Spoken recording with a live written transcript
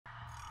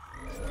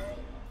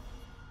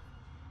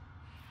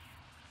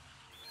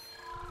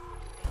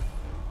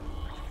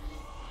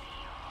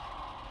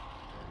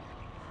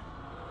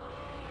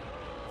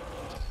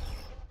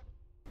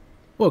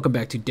Welcome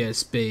back to Dead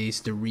Space,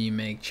 the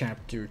remake,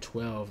 chapter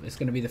 12. It's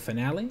gonna be the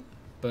finale,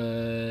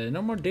 but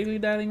no more daily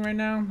dialing right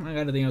now. I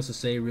got nothing else to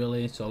say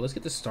really, so let's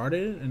get this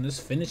started and let's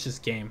finish this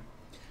game.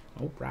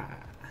 Alright,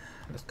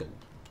 let's go.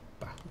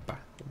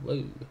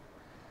 Whoa.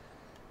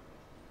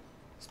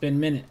 It's been a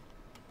minute.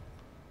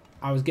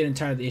 I was getting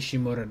tired of the issue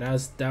motor. That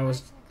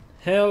was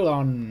hell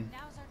on.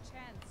 Now's our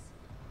chance.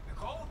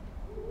 Nicole?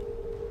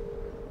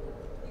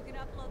 You can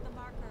upload the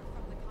marker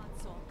from the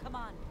console. Come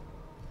on.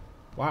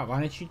 Wow,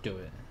 why didn't you do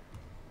it?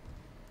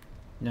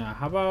 Nah,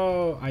 how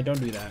about I don't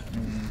do that.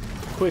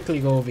 Quickly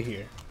go over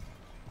here.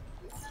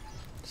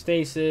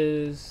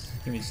 Stasis.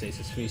 Give me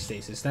stasis. Free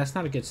stasis. That's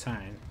not a good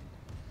sign.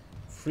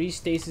 Free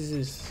stasis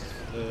is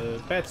a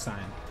bad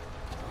sign.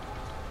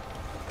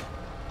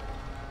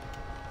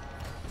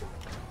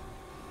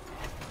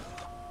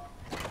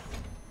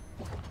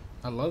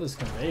 I love this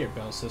conveyor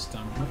belt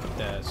system. Look at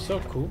that. It's so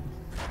cool.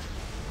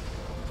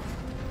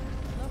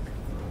 Look.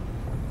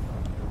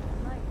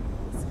 Light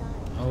in the sky.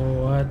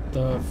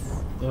 Oh,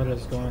 what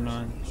is going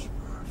on?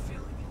 We're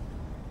feeling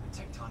it.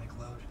 Tectonic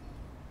load.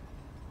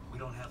 We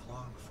don't have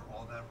long before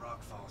all that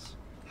rock falls.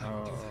 How do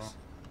we do this?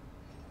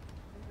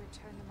 We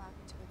return the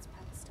marker to its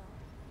pedestal.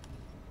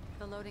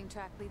 The loading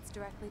track leads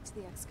directly to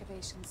the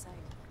excavation site.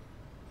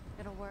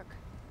 It'll work.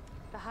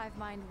 The hive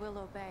mind will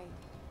obey.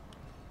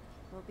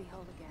 We'll be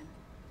whole again.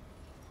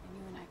 And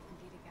you and I can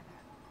be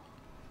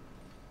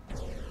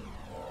together.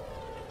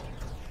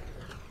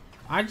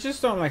 I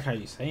just don't like how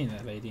you're saying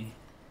that, lady.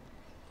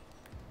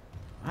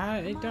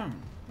 I Come on.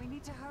 don't. We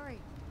need to hurry.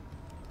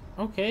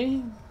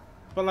 Okay,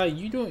 but like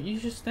you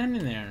just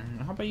standing there.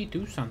 How about you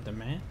do something,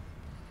 man?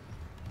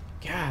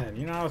 God,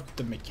 you know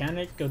the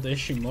mechanic of the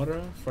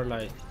Ishimura for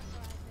like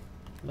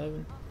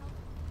 11.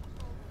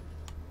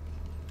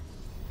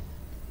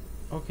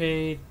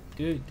 Okay,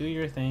 do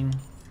your thing.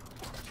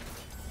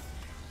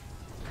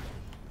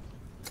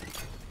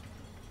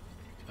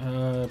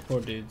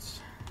 Poor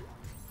dudes.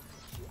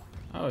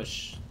 Oh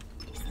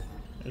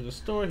there's a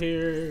store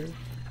here.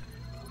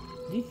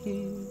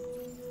 Dang,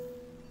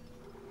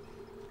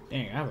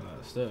 I have a lot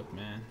of stuff,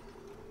 man.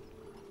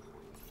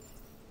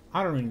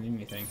 I don't really need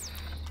anything.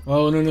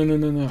 Oh no!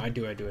 I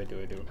do. I'm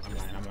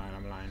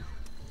lying.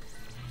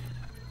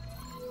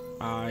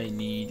 I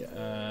need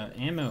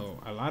ammo.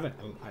 A lot of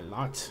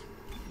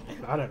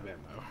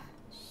ammo.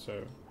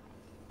 So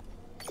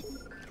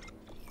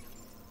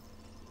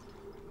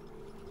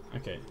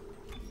okay.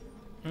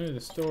 Move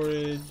the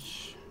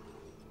storage.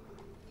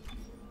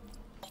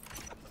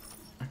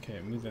 Okay,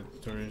 move that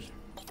storage.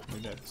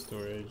 Move that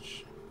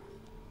storage.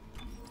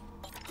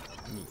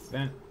 Move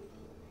that.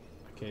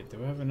 Okay,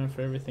 do I have enough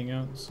for everything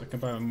else? I can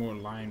buy more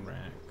line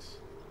racks.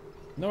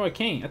 No, I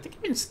can't. I think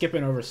I've been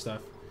skipping over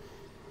stuff.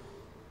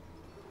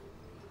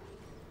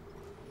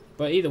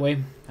 But either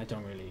way, I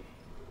don't really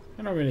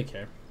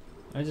care.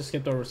 I just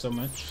skipped over so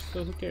much,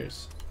 so who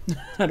cares?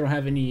 I don't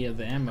have any of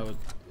the ammo.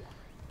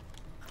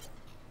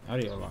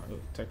 Audio log,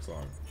 text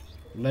log.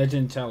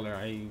 Legend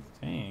teller.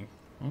 Dang.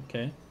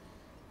 Okay.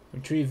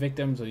 Retrieve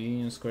victims of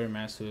Union Square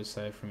mass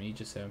suicide from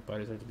Aegis 7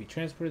 bodies are to be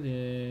transported to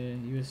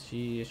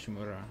USG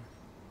Ishimura.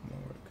 More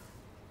work.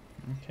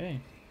 Okay.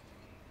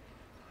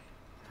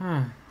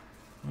 Huh.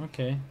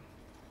 Okay.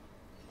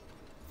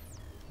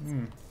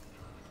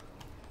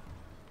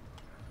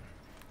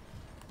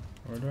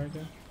 Where do I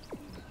go?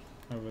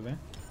 Over there.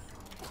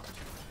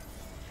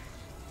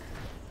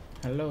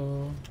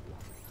 Hello.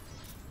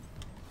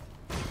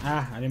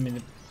 Ah, I didn't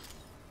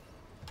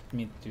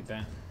mean to do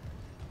that.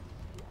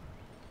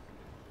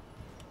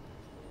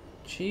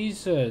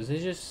 Jesus, they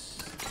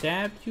just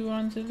stabbed you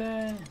onto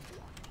that?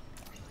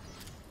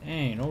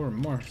 Dang, no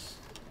remorse.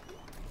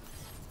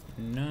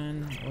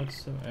 None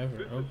whatsoever.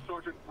 This is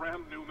Sergeant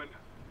Bram Newman.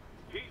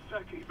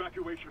 TSEC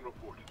evacuation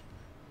report.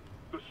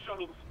 The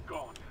shuttle's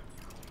gone.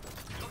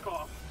 Took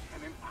off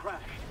and then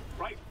crashed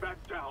right back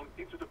down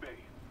into the bay.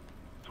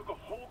 Took a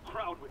whole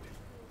crowd with it.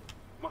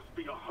 Must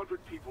be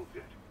 100 people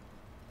dead.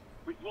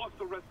 We've lost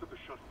the rest of the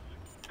shuttles.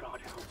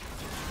 God help.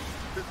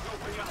 There's no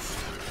way out.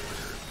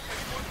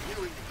 Anyone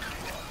hearing me?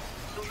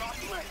 Do not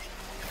land.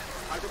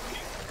 I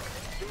repeat,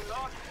 do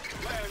not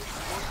land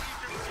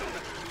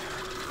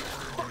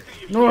on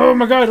Egypt. No, oh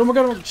my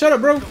god, shut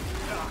up, bro.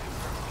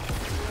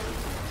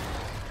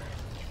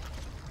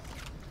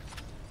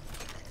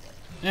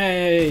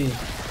 Hey,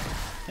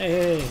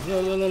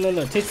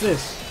 look, taste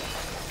this.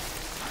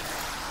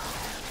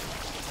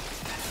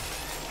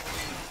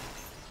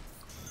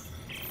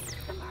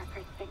 The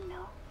marker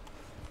signal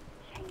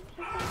changes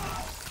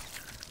us.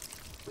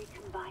 We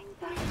combine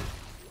them,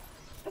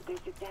 but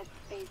there's a dead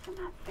space in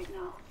that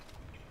signal.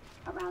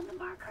 Around the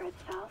marker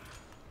itself,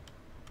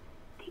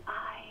 the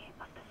eye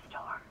of the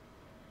store.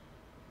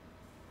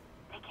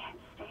 They can't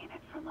stay in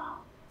it for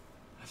long.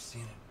 I've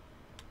seen it.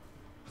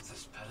 But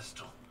this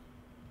pedestal.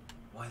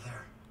 Why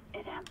there?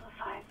 It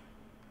amplifies.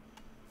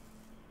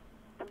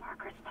 The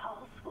marker's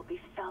pulse will be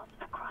felt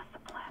across the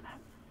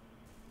planet.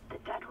 The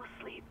dead will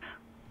sleep,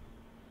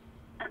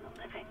 and the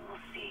living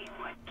will see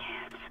what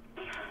can't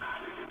be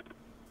forgotten.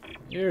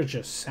 You're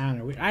just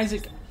sounding weird.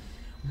 Isaac,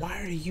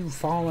 Why are you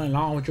falling in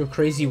love with your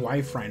crazy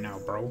wife right now,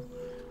 bro?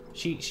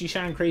 She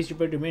sounded crazy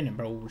by the minute,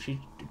 bro.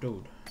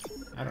 Dude.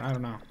 I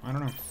don't know. I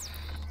don't know.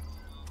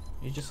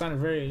 It just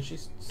sounded she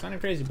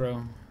sounded crazy,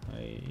 bro.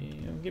 Like,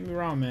 don't get me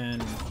wrong,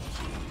 man.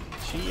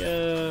 She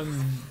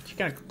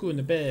kind of cuckoo in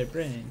the bed,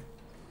 brain.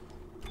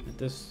 At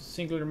this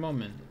singular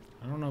moment.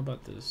 I don't know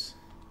about this.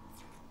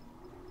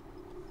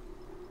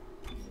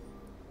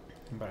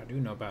 But I do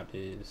know about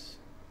this.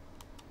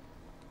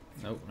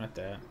 Nope, not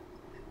that.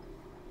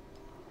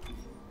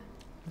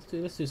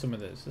 Let's do some of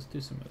this. Let's do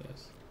some of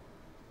this.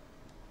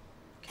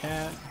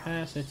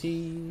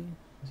 Capacity.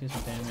 Let's see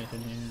some damage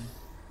in here.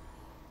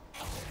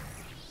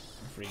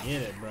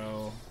 Forget it,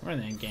 bro. We're in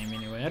the end game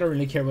anyway. I don't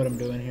really care what I'm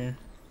doing here.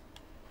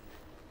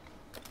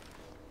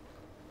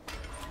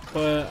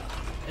 But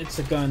it's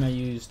a gun I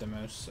use the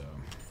most, so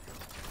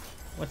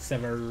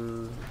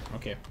whatever.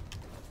 Okay.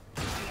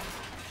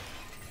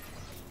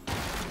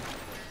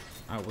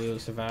 I will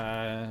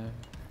survive.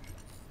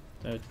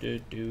 Where'd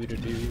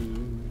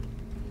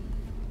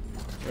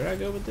I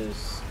go with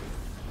this?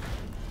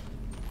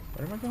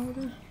 Where am I going with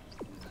this?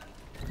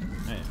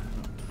 Hey.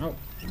 Oh.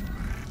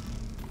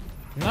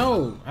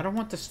 No! I don't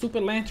want the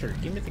stupid lantern.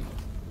 Give me the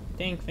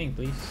dang thing,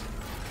 please.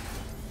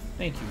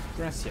 Thank you.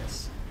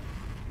 Gracias.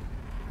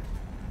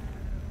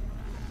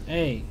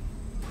 Hey.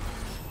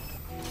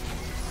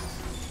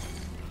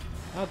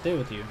 I'll deal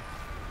with you.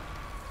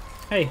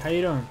 Hey, how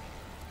you doing?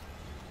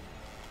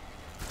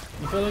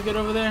 You feeling good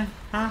over there?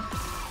 Huh?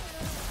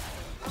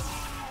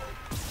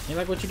 You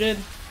like what you did?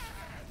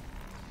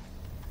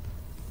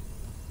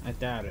 I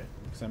doubt it,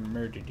 because I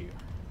murdered you.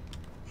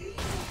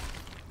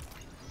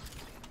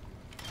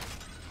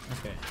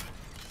 Okay.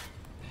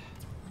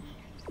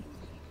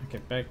 Okay,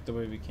 back the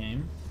way we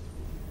came.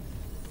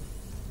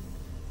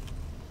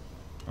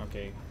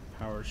 Okay,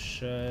 power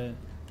shut.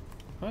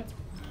 What?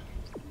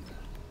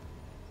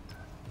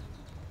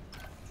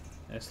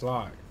 It's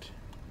locked.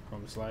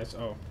 Home slice.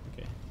 Oh,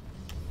 okay.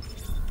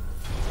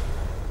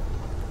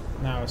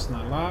 Now it's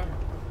not locked.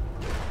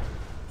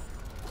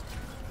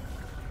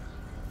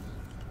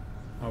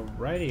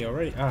 Alrighty.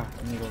 Ah,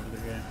 let me go over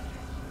there.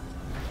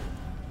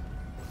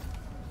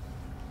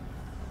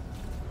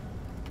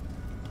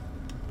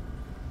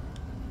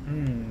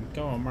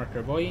 Go on,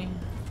 marker boy.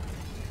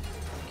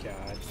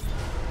 God.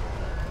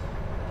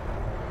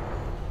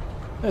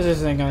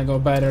 This ain't gonna go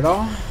bad at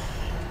all.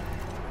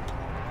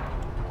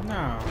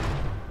 No,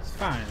 it's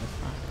fine. It's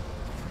fine.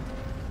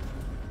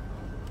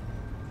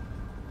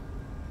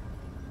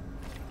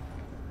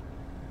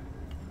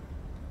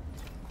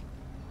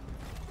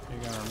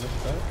 You're gonna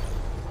lift up.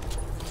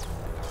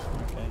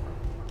 Okay.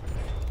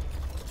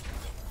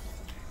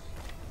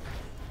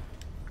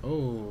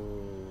 Oh,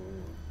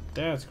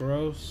 that's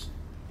gross.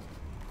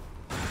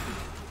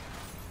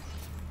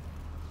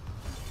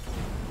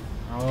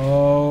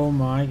 Oh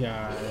my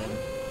god.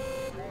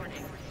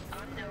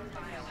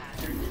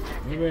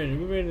 We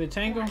ready to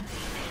tangle?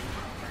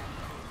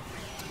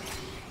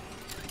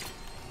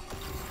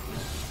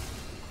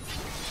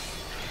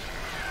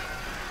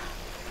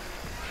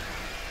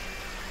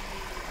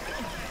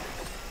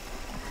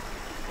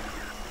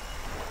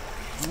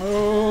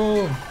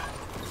 Oh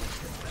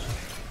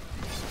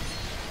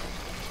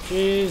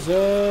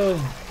Jesus.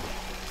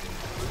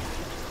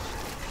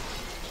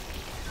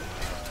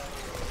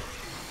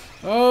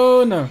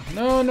 Oh no.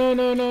 No.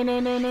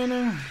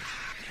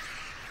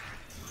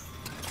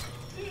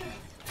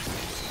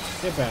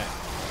 Get back.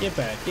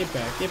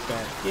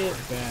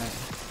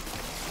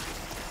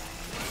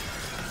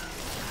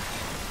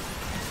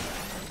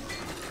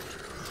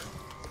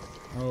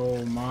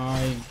 Oh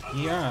my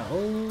god.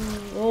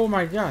 Oh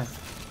my god.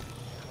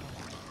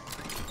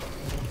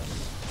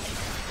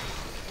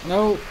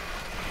 No.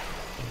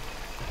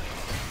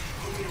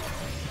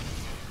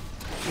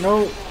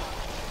 No.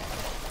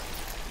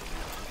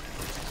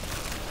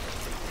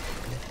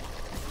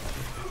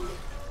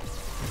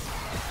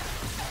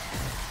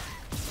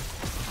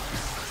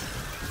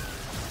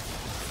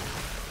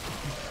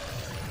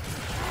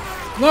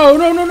 No.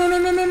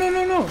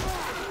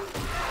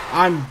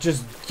 I'm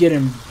just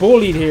getting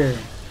bullied here.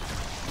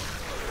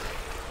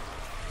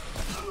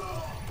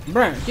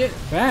 Bruh, get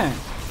back.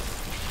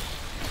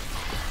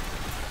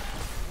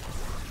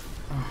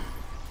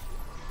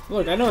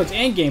 Look, I know it's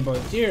endgame, but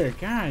dear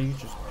God, you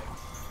just...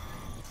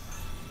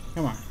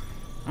 Come on.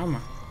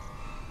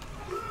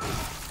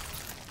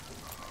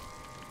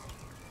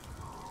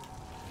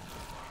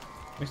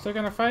 We still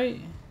gonna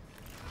fight?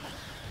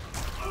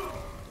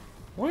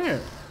 Where?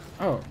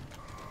 Oh.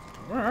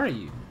 Where are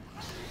you?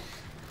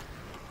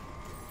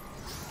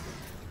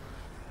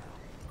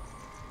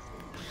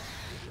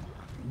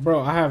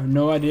 Bro, I have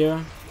no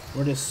idea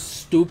where this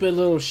stupid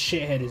little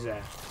shithead is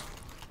at.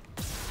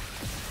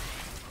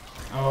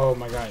 Oh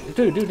my god.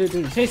 Dude.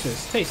 Taste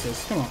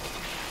this. Come on.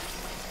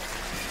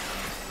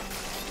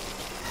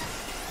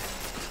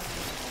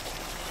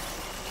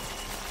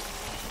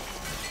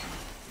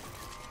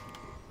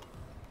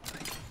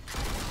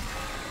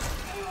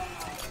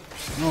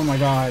 Oh my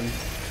god.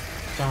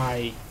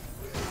 Die.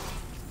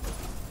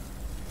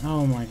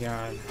 Oh my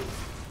god.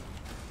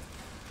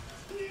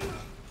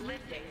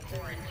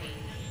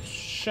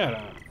 Shut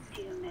up.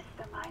 Do you miss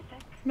them, Isaac?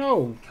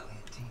 No. Kelly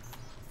and team.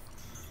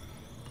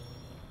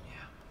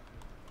 Yeah.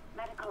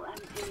 Medical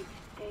emptied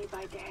day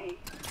by day.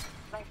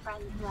 My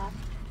friends left,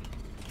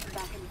 came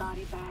back in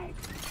body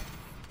bags.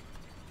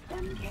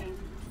 Then came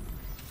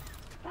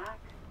back.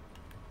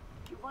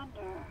 You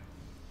wonder,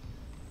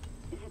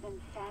 is it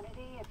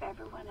insanity if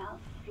everyone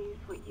else sees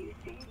what you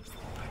see?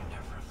 I'd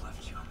never have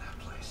left you in that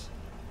place.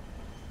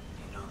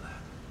 You know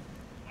that.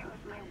 It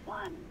was my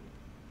one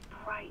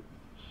bright,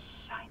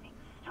 shining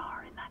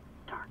star in that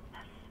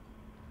darkness.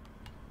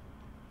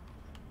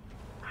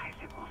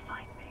 Isaac will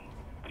find me.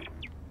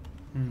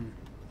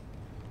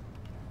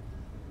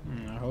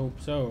 I hope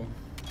so.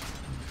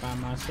 By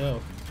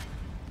myself.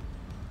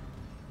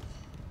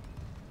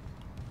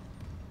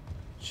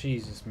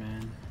 Jesus,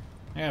 man.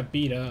 I got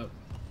beat up.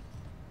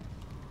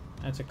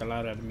 That took a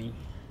lot out of me.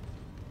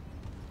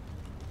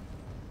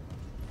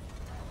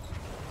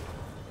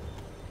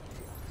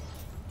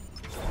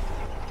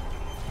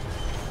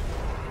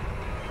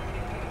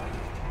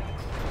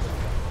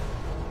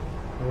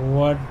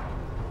 What?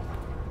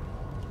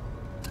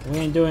 We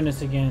ain't doing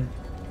this again.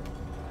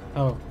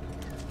 Oh.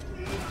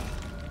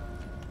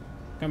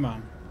 Come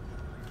on.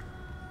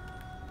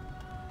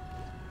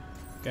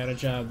 Got a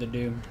job to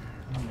do.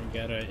 We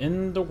gotta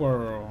end the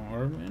world.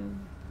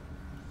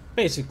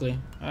 Basically.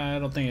 I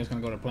don't think it's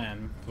gonna go to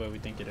plan the way we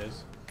think it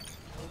is.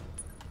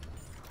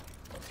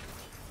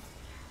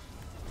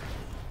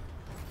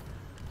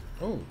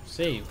 Oh,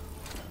 save.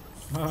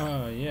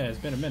 Oh, yeah, it's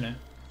been a minute.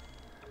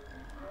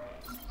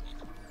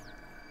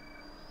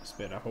 It's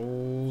been a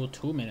whole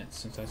 2 minutes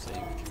since I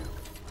saved.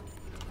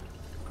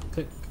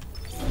 Click.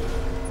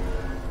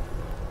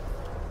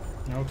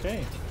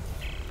 Okay.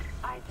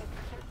 Isaac,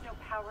 there's no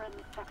power in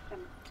this section.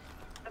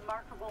 The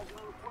marker won't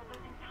move. We're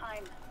losing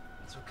time.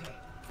 It's okay.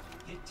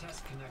 Hit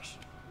test connection.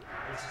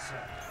 What's it say?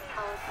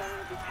 Power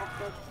failure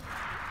detected.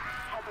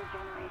 Tether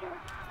generator.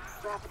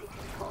 Gravity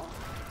control.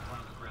 One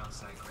of the ground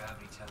side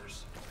gravity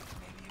tethers.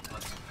 Maybe a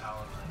busted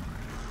power line.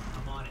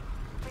 I'm on it.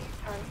 Please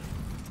hurry.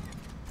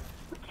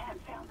 We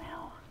can't fail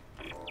now.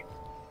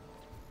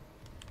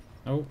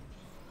 Oh.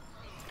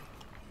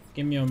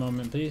 Give me a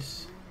moment,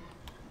 please.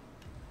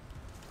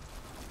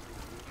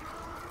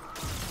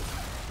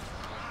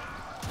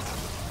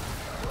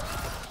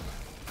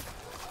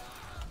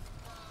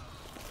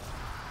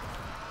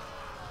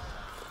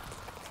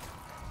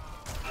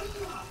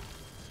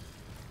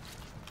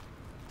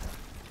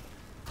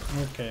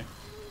 Okay.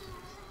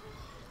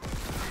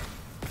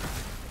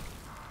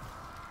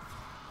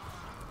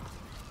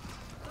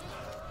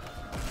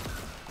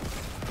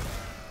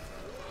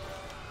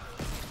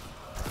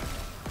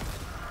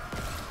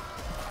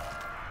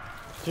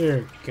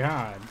 Dear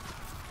God.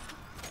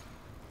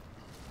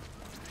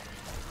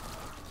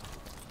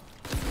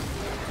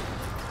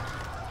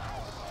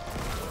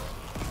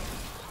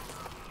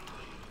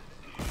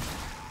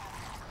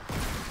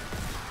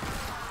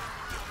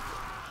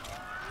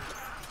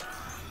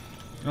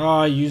 Oh,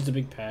 I used the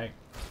big pack.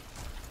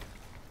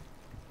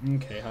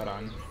 Okay, hold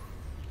on.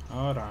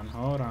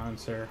 Hold on,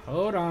 sir.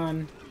 Hold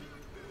on.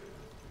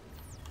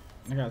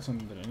 I got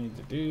something that I need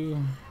to do.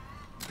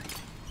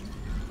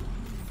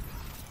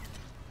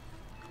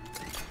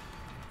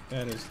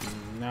 That is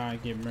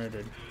not get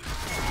murdered.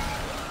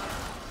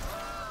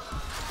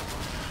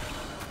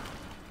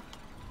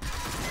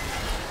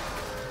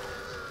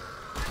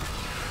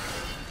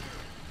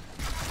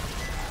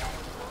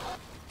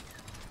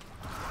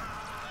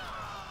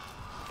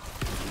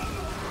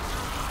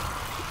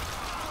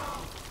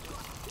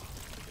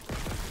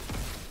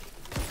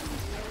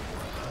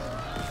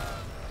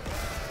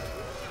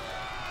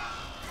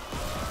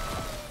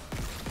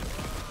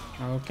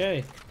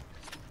 Okay.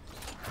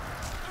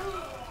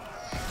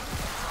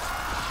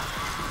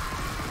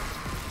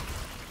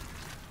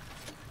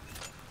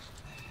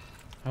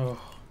 Oh,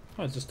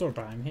 it's a store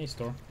behind me. Hey,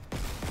 store.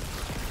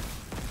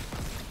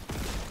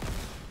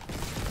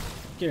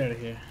 Get out of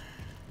here.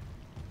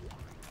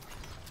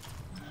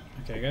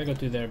 Okay, I gotta go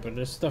through there, but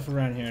there's stuff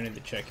around here I need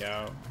to check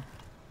out.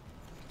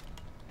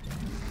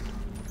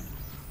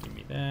 Give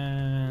me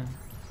that.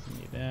 Give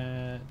me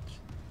that.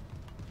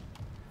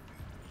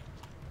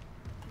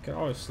 Could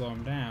always slow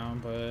him down,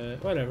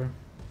 but whatever.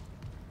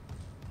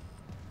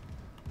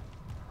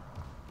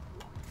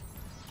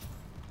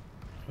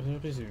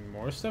 There's even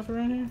more stuff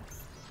around here?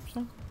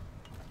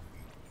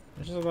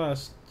 There's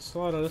just a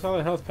lot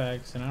of health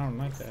packs, and I don't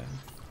like that.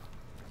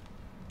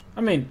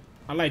 I mean,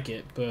 I like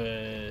it, but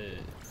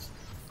it's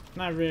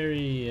not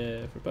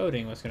very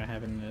foreboding what's gonna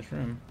happen in this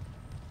room.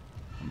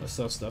 I'm gonna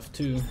sell stuff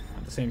too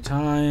at the same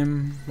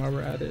time while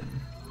we're at it.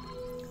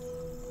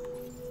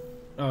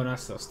 Oh, not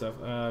sell stuff.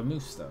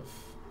 Move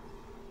stuff.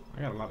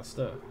 I got a lot of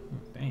stuff. Oh,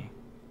 dang.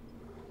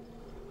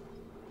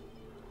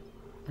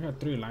 I got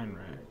 3 line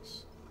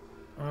racks.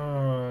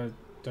 Oh, I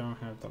don't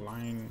have the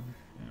line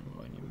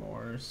ammo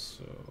anymore,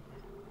 so...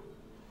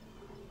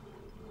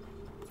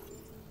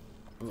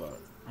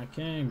 Look, I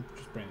can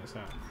just bring this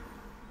out.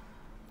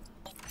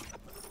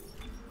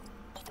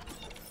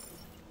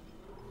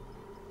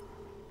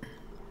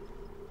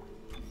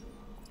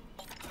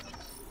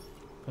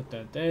 Put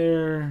that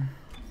there.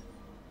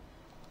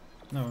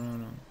 No.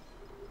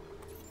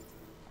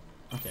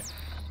 Okay.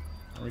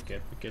 We're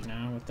good. We're good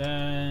now with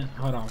that.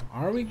 Hold on.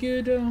 Are we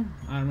good though?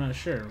 I'm not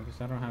sure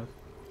because I don't have...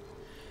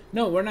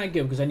 No, we're not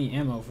good because I need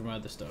ammo for my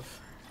other stuff.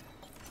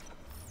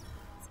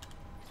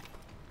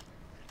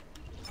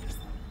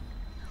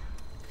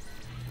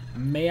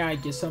 May I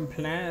get some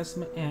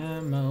plasma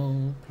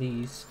ammo?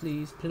 Please,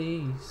 please,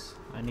 please.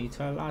 I need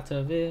a lot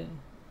of it.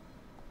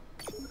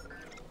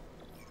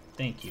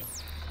 Thank you.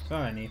 That's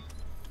all I need.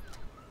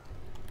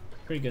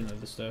 Pretty good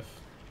other stuff.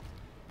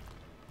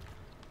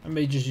 I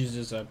may just use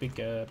this big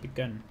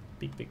gun.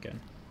 Big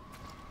gun.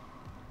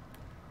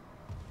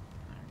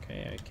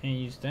 Okay, I can't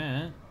use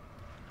that.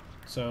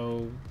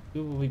 So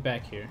we will be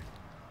back here.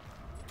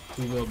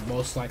 We will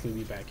most likely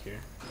be back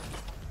here.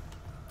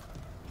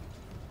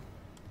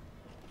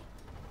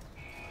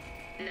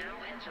 Now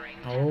entering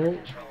Oh.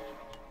 control.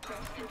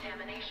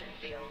 Cross-contamination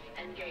field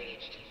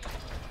engaged.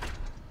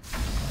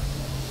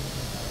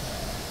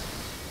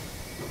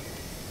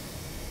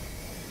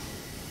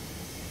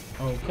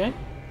 Okay.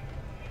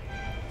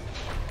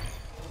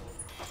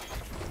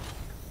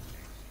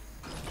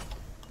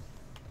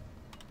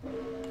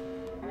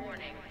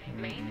 Warning.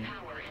 Main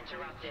power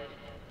interrupted.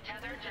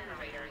 Tether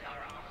generators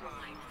are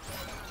offline.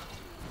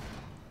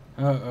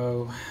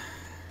 Uh-oh.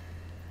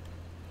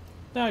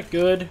 Not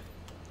good.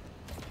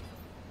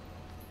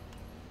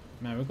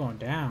 Man, we're going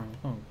down.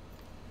 We're going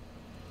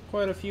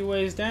quite a few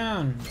ways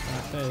down.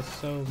 I say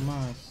so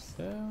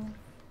myself.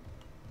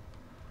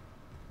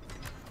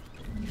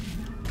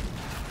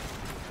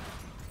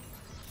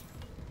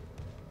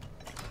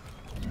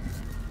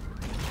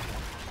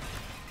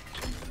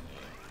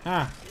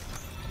 Ah.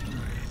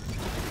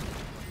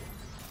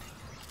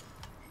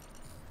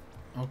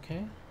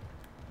 Okay.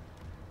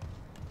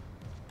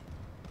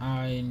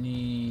 I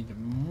need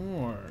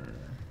more.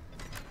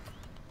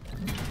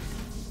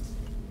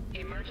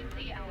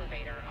 Emergency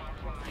elevator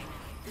offline.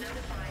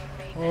 Notifying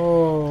maintenance.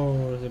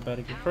 Oh, is it about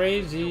to get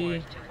crazy?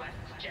 Restored to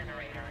west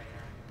generator.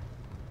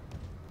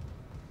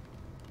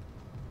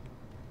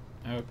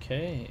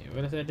 Okay,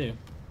 what does that do?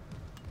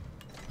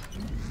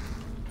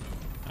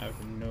 I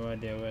have no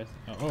idea what.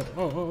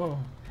 Oh.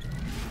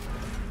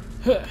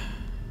 Huh.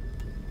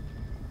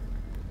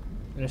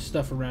 There's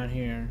stuff around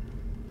here.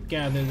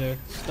 Gather the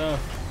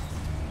stuff.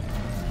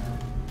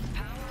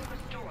 Power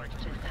restored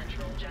to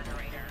central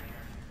generator.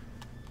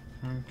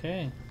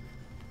 Okay.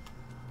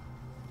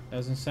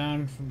 Doesn't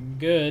sound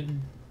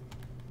good.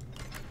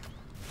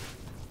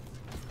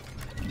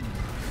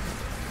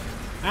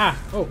 Ah!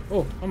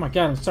 Oh my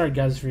god, I'm sorry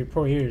guys for your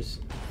poor ears.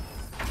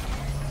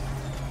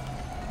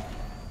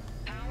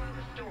 Power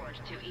restored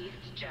to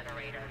east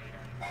generator.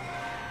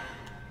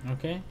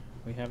 Okay,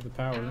 we have the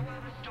power. Power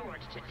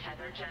restored to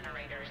tether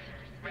generators.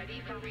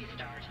 Ready for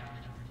restart.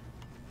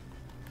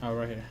 Oh,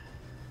 right here.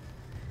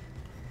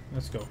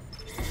 Let's go.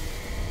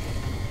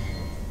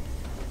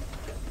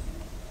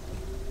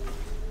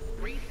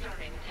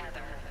 Restarting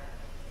tether.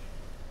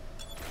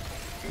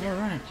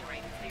 Alright.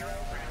 Entering zero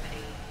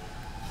gravity.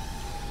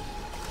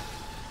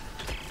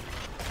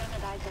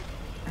 Sanitizer.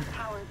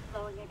 Power's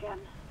slowing again.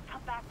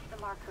 Come back to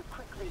the marker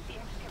quickly. The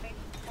excavation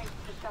site's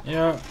susceptible.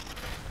 Yeah.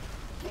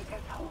 Make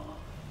us whole.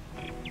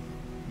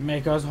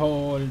 Make us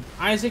whole.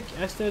 Isaac,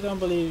 I still don't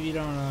believe you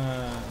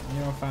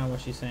don't find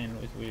what she's saying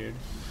was weird.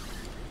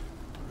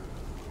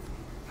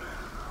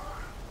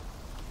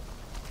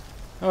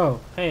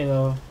 Oh, hey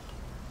though.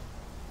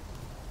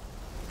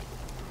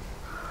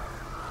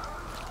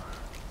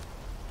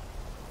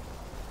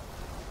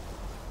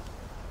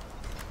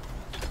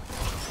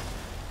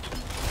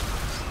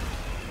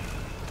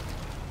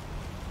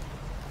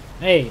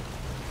 Hey.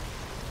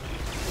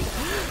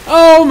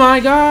 Oh my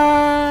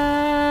god.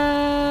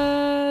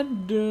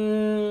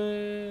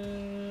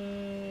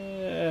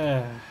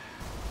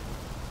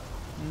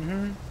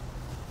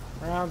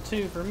 Round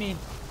 2 for me.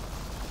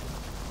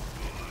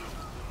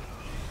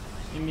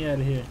 Get me out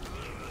of here.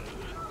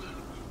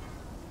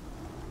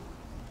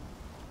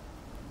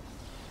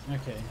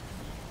 Okay.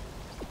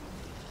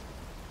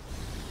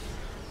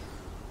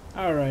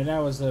 Alright, that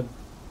was a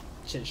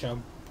shit show.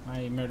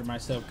 I murdered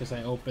myself because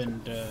I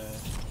opened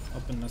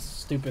the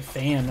stupid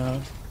fan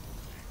up.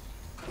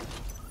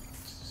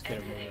 Just get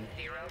it Exiting rolling.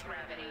 zero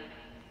gravity.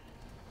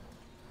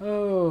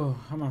 Oh,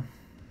 come on.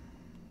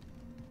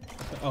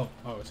 Oh,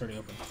 it's already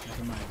open.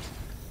 Never mind.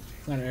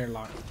 It's not an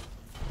airlock.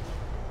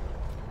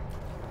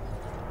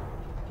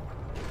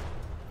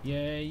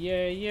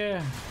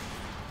 Yeah.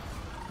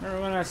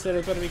 Remember when I said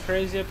it's about to be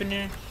crazy up in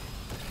here?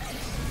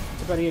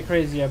 It's about to get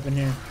crazy up in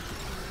here.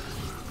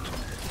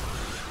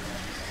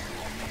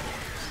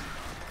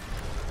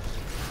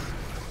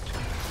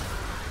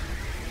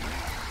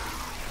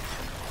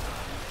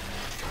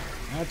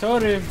 I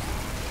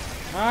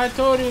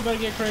told you about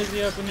to get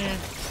crazy up in here.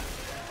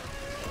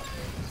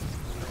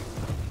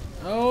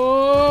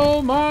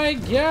 Oh my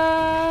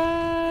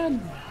god!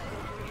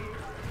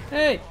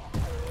 Hey!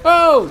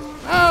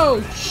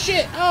 Oh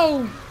shit!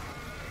 Oh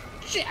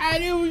shit! I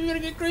knew we were gonna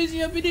get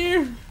crazy up in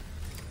here.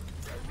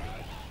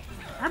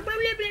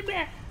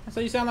 I That's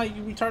how you sound like,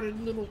 you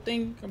retarded little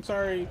thing. I'm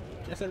sorry,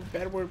 I said a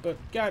bad word, but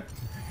God.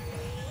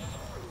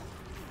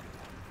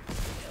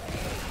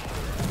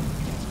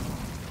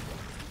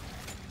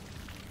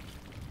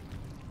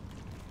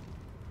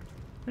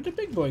 Where'd the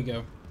big boy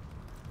go?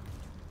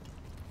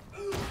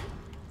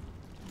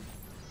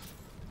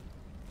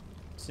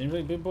 Seems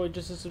like big boy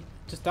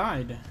just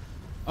died.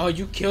 Oh,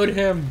 you killed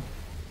him.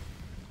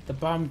 The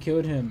bomb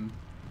killed him.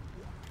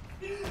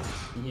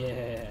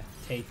 Yeah,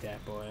 take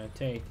that, boy.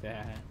 Take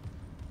that.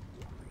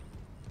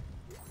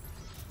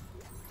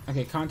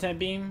 Okay, contact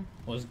beam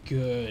was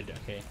good.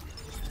 Okay,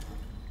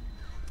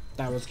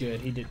 that was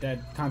good. He did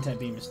that. Contact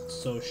beam is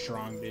so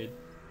strong, dude.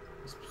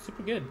 It's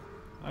super good.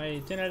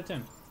 10 out of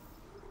 10.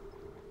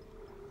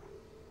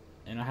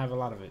 And I have a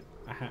lot of it.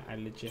 I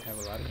legit have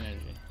a lot of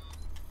energy.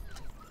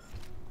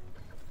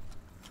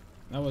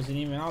 That wasn't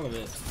even all of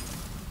it.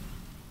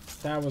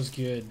 That was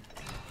good.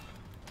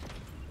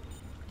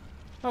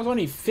 That was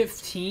only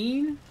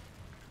 15?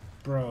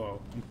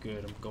 Bro, I'm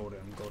good. I'm golden.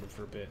 I'm golden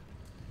for a bit.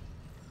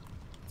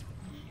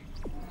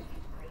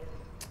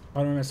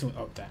 Why am I messing with...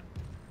 Oh, that.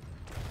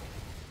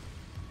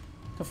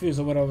 Confused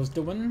with what I was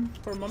doing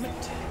for a moment.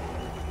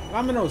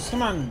 Laminos,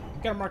 come on.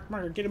 You got a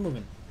marker. Get it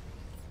moving.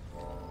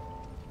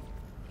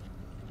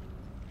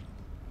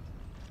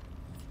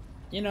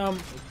 You know,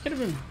 it could have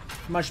been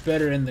much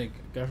better in the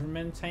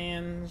government's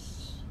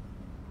hands.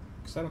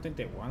 Because I don't think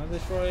they want to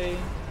destroy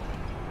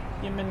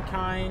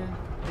humankind.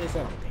 At least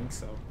I don't think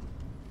so.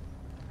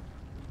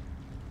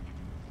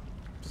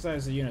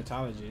 Besides the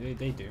unitology,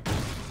 they do.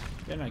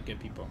 They're not good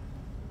people.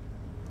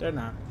 They're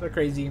not. They're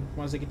crazy.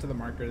 Once they get to the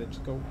marker, they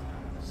just go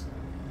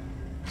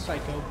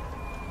psycho.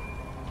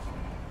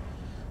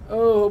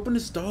 Oh, open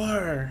this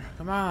door.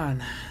 Come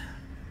on.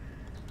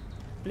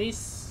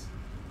 Please.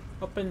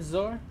 Open the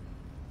door.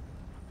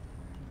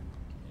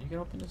 You can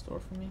open this door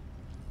for me?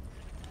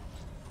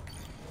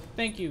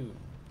 Thank you.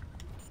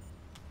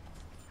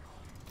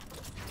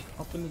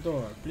 Open the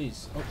door,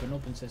 please.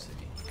 Open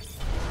sesame.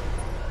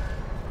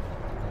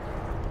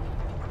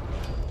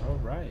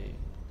 Alright.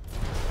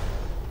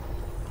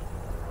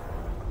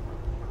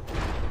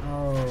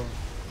 Oh.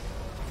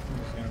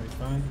 This is gonna be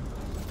fun.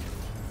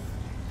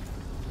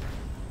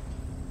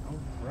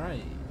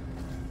 Alright.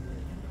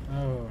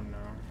 Oh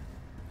no.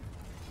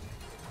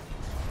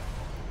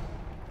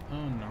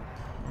 Oh no.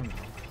 Oh no.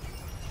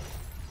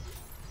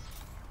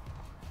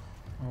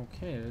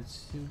 Okay, let's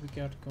see what we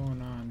got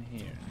going on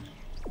here.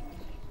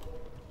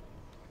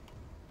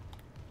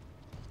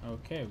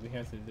 Okay, we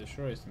have to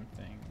destroy some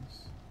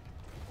things,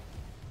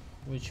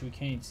 which we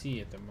can't see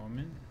at the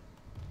moment.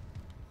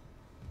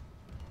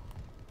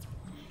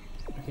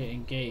 Okay,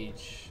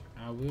 engage.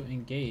 I will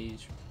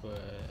engage,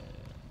 but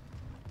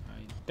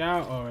I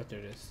doubt. Oh, right there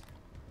it is.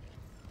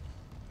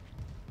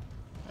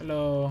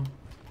 Hello.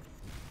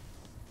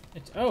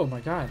 It's. Oh my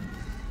God.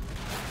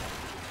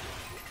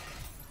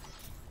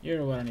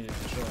 You're what I need to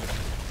destroy.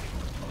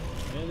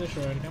 Get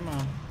destroyed. Come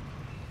on.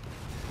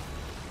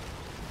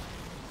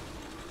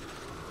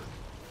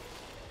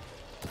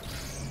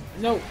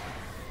 No.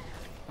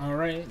 All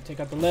right. Take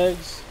out the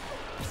legs.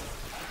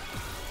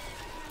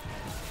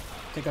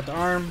 Take out the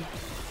arm.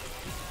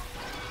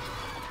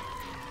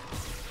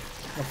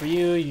 But for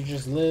you, you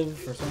just live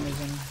for some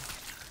reason.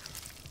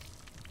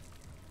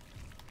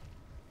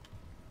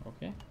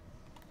 Okay.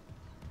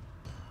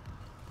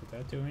 Did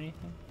that do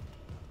anything?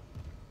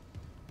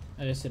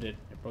 I guess it did.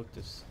 It broke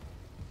this.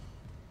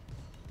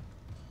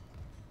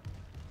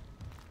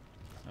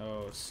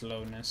 Oh,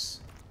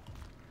 slowness.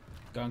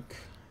 Gunk.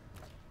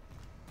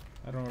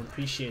 I don't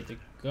appreciate the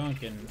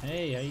gunk. And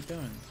hey, how you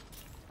doing?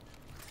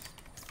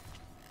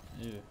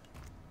 Ew.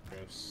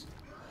 Gross.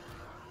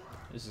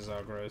 This is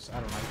all gross. I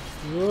don't like it.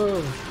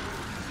 Whoa.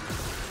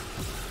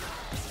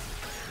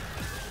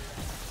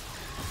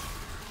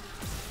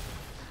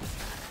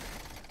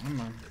 Come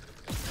on.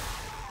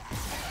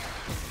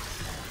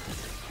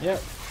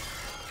 Yep.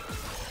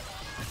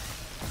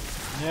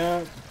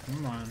 Yep.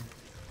 Come on.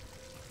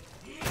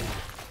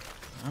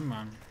 Come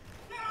on.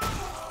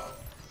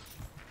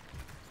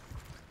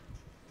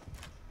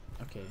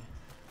 Okay.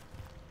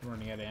 I'm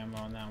running out of ammo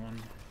on that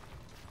one.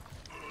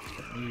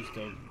 Use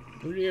the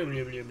blah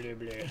blah blah blah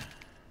blah.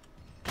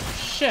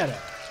 Shut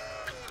up.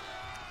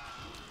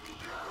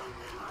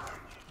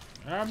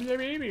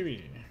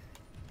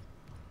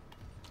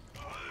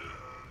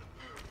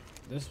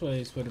 This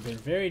place would have been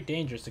very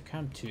dangerous to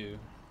come to.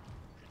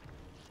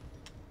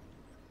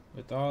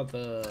 With all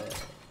the...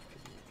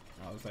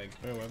 I was like,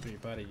 bro,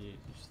 everybody, you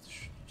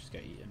just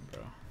got eaten,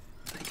 bro.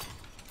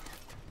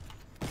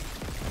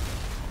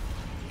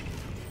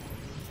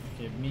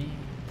 Give me.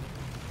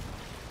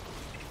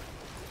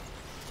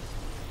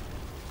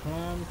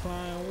 Climb,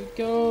 we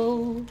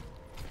go.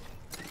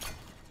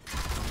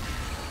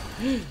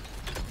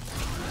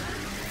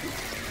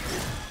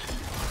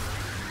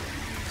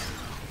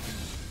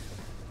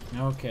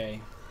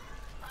 Okay.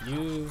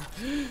 You.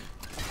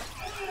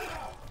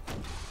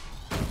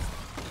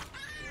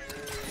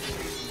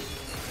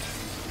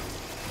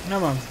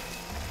 Come on.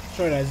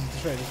 Destroy that.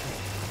 Destroy it.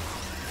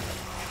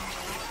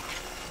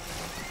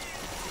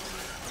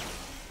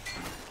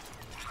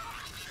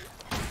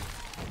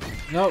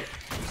 Nope.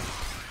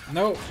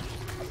 Nope.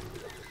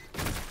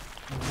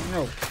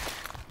 No.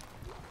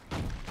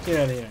 Get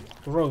out of here.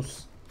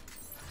 Gross.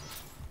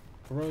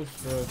 Gross,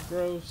 gross,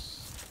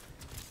 gross.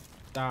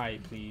 Die,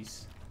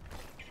 please.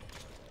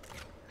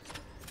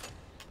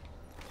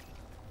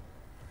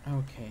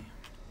 Okay.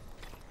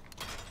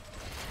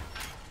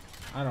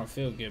 I don't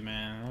feel good,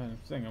 man.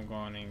 I think I'm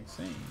going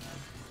insane.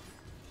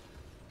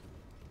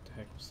 What the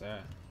heck was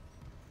that?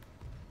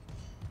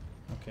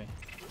 Okay.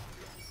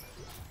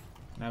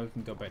 Now we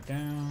can go back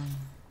down.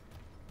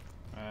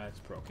 It's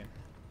broken.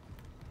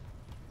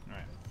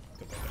 Alright,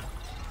 go back down.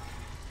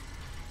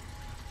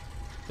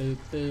 Boom,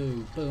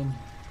 boom, boom.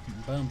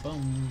 Boom,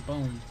 boom,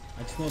 boom.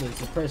 I just noticed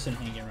there's a person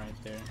hanging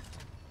right there.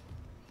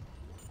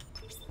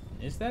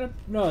 Is that a...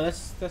 No,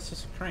 that's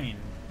just a crane.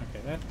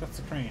 Okay, that's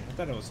a crane. I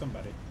thought it was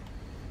somebody.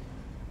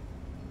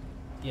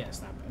 Yeah,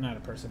 it's not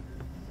a person.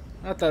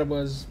 I thought it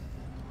was...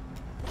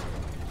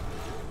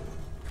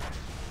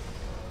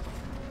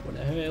 What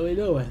the hell are we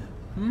doing?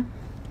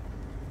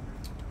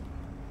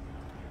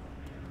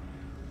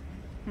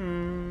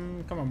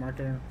 Come on,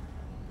 marker.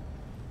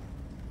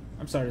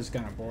 I'm sorry, it's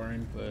kind of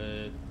boring,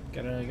 but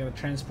gotta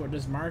transport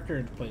this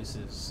marker to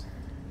places.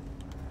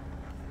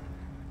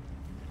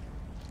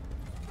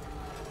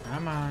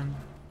 Come on.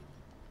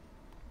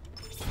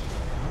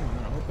 Come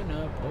on, open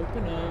up,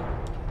 open up.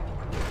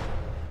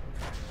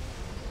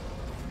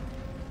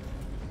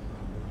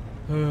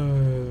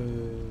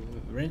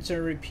 Rinse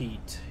and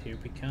repeat. Here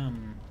we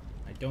come.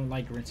 I don't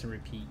like rinse and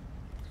repeat.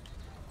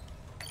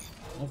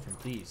 Open,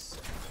 please.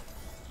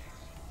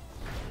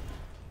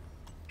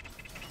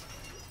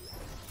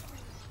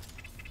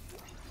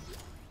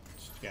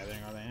 Just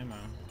gathering all the ammo.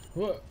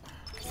 Whoa!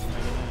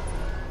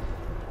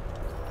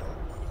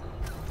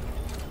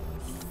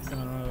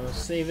 Gonna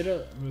save it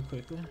up real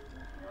quickly.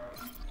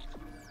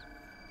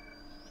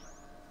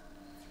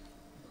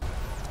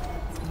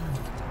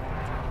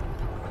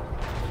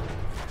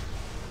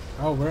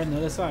 Oh, we're on the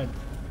other side.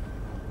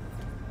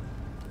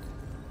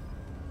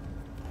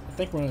 I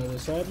think we're on the other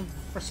side.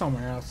 We're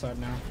somewhere outside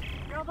now.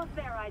 You're almost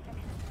there, Isaac.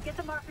 Get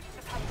the marker to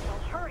the pedestal.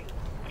 Hurry!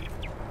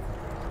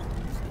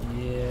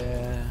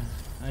 Yeah,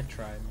 I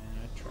tried, man.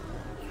 I tried.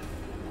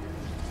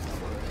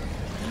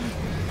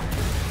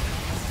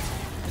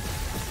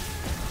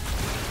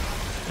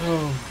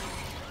 Oh.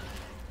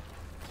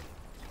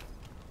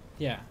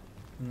 Yeah.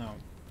 No.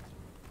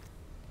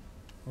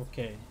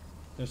 Okay.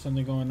 There's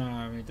something going on.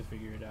 I need to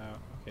figure it out.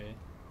 Okay.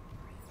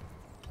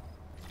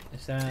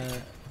 Is that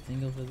a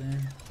thing over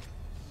there?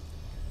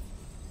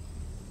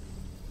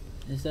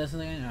 Is that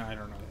something? I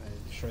don't know.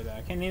 I'm sure that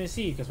I can't even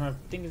see because my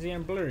thing is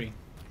getting blurry.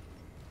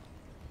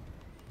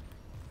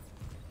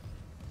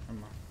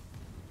 Come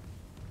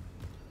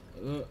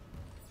on.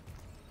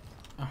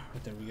 Oh,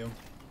 there we go.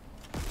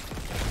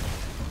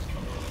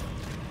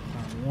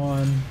 Found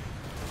one.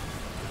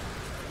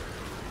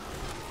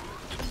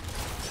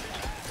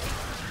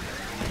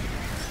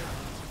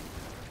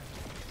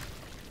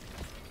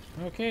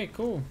 Okay,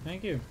 cool.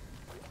 Thank you.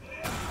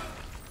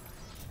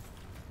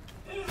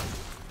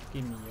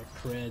 Give me your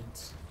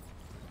creds.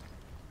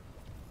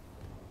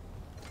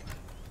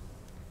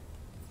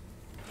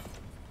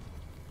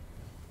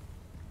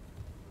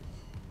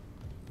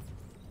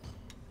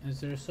 Is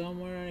there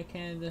somewhere I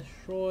can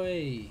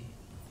destroy?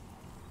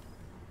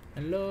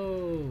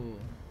 Hello?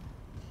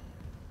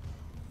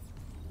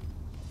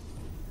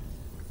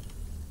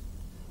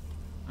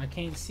 I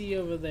can't see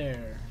over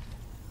there.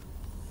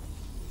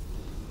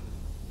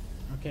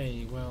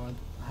 Okay, well,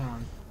 hold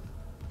on.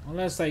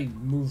 Unless I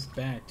move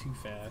back too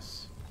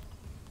fast.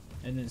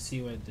 And then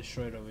see what I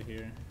destroyed over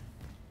here.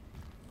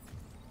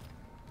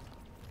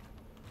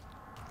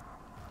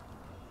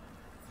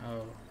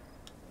 Oh,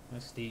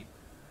 that's deep.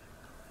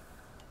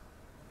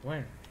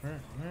 Where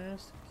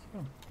else did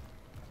it go?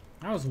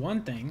 That was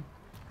one thing.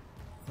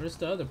 Where's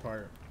the other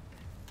part?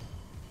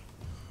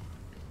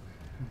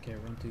 Okay,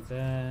 run through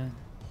that.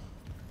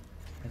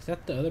 Is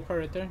that the other part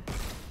right there?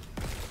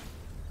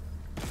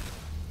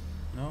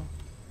 No?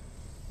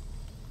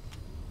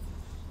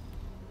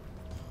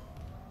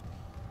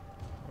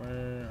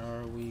 Where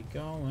are we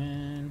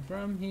going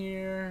from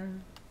here?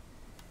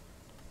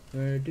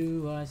 Where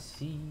do I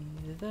see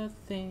the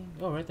thing?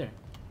 Oh, right there.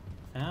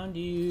 Found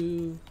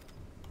you.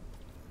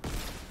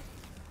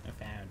 I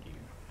found you.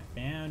 I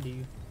found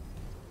you.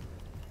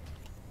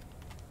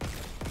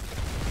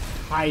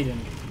 Hiding.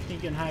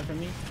 Think you can hide from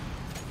me?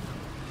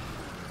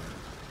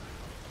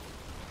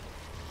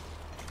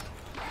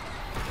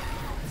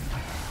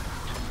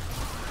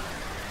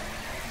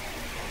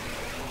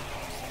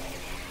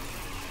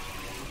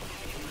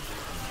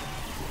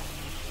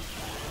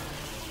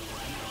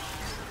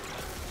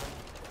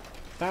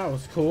 That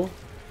was cool.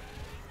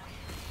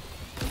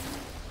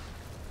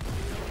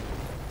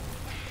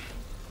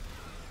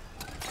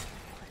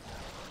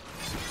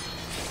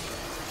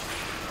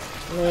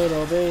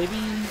 Little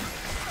baby.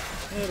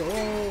 Little.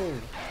 Whoa.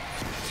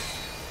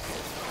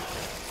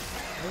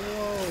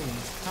 Whoa.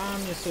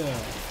 Calm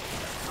yourself.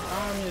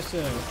 Calm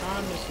yourself.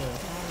 Calm yourself.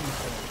 Calm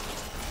yourself.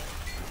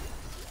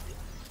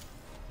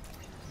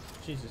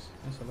 Jesus,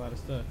 that's a lot of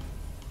stuff.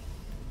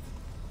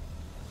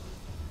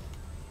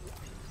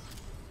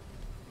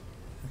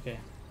 Okay.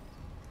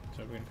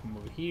 So we're gonna come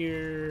over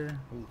here.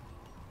 Ooh.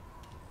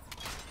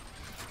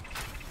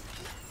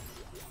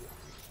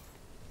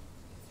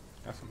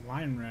 Got some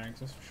lion rags,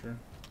 that's for sure.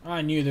 Oh,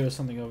 I knew there was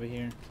something over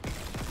here.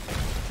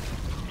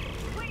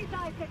 Please,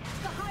 Isaac,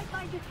 the hive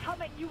mind is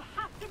coming. You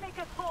have to make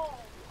us whole.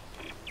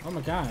 Oh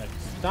my god.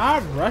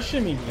 Stop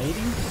rushing me,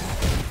 lady.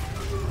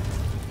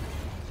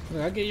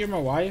 Look, I get you're my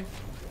wife.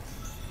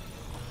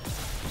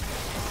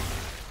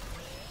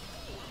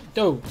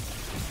 Dude.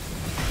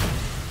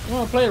 You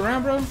wanna play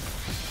around, bro?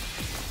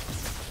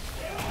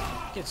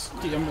 Get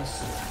stupid. I'm gonna...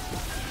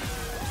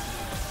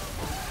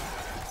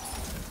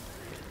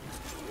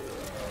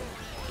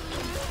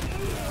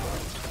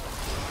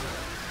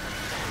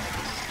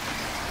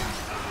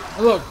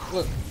 Look.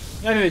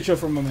 I need to chill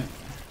for a moment.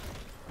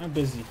 I'm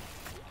busy.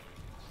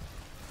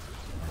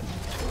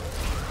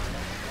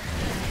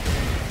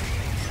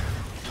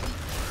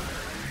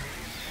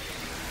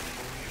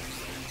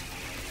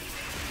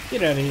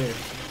 Get out of here.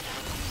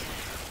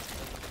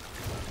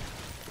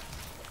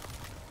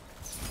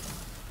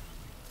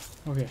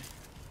 Okay.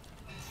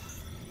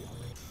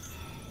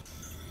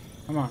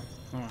 Come on.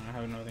 I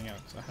have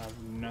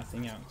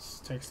nothing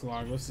else. Text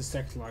log. What's this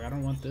text log? I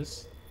don't want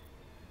this.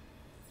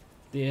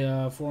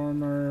 The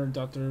former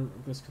Dr.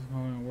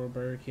 were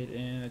barricaded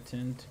in. I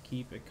tend to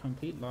keep a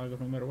complete log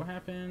of no matter what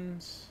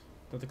happens.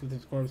 Dr.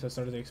 Clifton's corpse has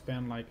started to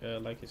expand like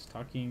it's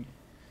talking,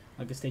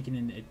 like it's taking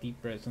in a deep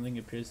breath. Something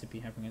appears to be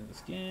happening in the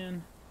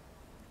skin.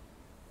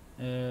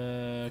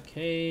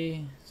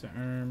 Okay. So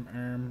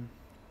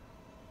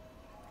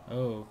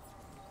Oh.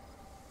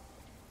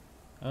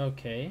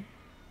 Okay.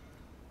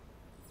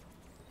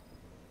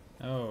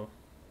 Oh.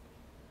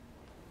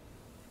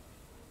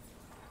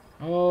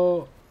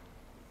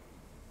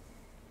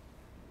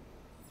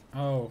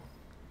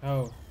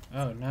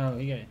 Oh no,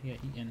 he got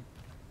eaten.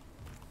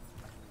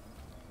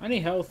 I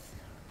need health.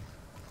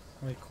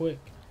 Like quick.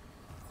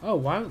 Oh,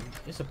 why?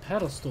 It's a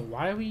pedestal.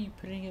 Why are we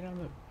putting it on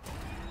the...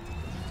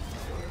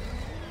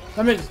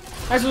 That makes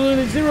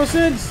absolutely zero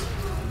sense!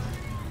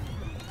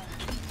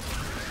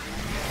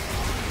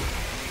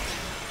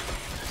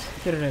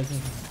 Get it out.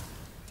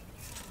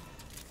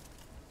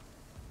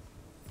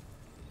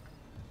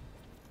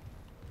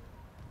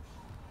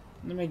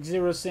 That makes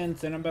zero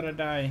sense and I'm about to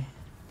die.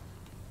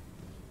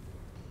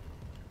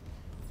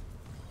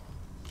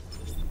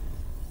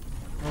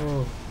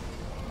 Oh.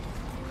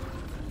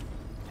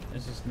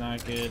 This is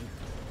not good.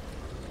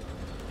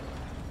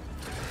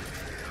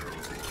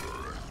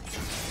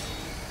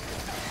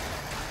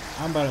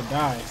 I'm about to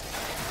die.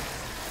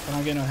 I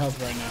don't get no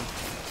health right now.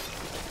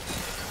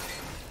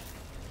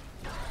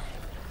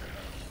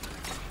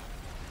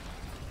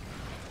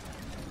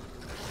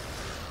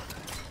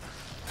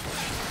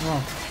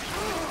 Oh.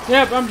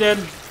 Yep, I'm dead.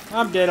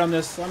 I'm dead on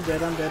this. I'm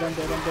dead.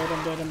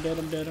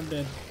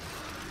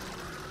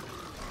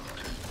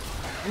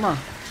 Come on.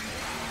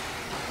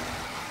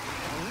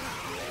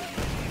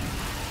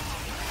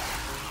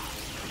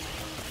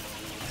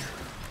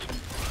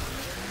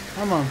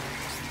 Come on.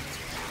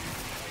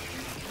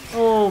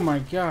 Oh my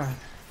god.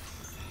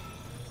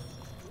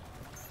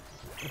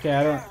 Okay,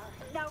 I don't...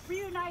 Now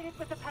reunited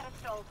with the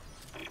pedestal.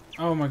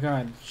 Oh my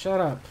god. Shut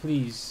up,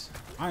 please.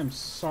 I'm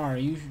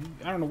sorry.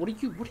 I don't know. What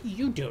are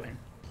you doing?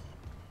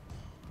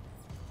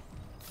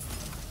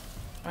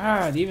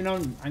 Ah, even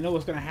though I know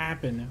what's gonna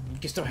happen, you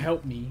can still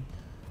help me.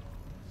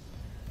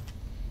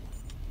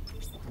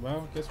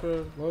 Well, guess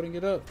we're loading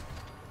it up.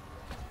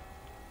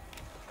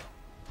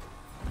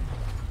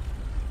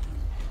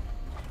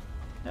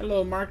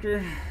 Hello,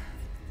 marker.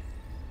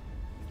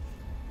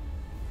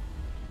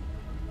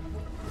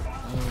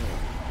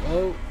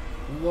 Oh,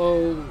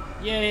 whoa,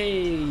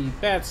 yay,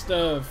 bad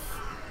stuff.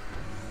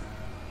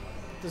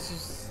 This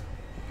is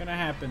gonna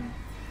happen,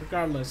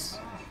 regardless.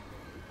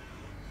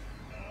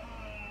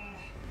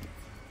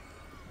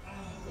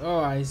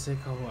 Oh, Isaac,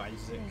 oh,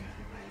 Isaac. Thank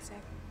you,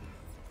 Isaac.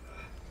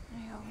 I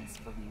always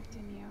believed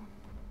in you.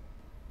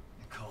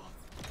 Nicole.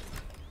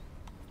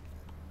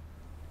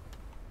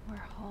 We're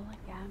whole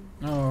again.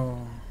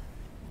 Oh.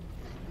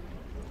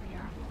 We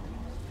are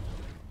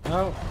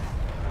whole. Oh.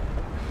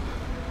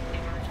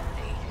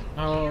 Emergency.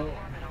 Oh.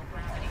 Orbital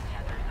gravity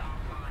tethers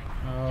offline.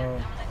 Oh.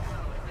 Tectonic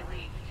load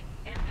released.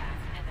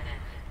 Impact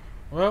imminent.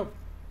 Well.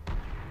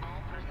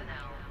 All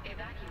personnel,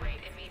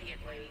 evacuate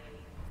immediately.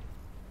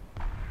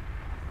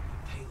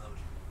 Payload.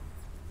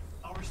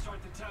 I'll restart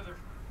the tether.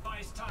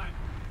 Buys time.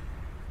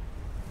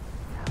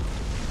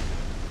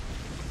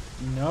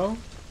 No?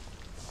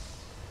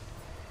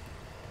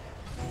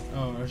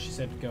 Oh, she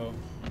said go.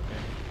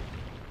 Okay.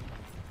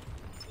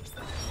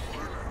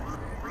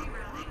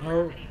 Rerouting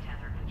Oh. gravity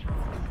tether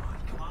control.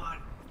 Come on.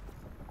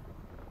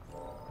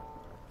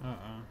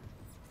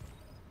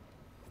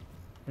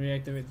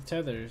 Reactivate the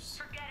tethers.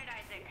 Forget it,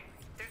 Isaac.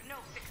 There's no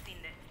fixing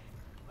this.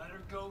 Let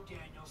her go,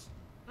 Daniels.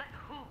 Let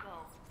who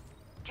go?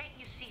 Can't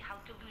you see how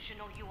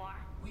delusional you are?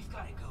 We've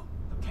got to go.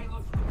 The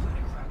payload from the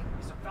planet crack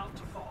is about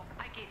to fall.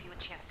 I gave you a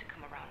chance to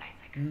come around,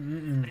 Isaac.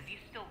 Mm-mm-mm. But if you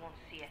still won't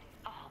see it,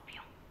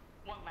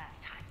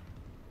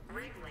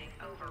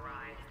 finale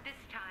override. This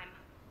time,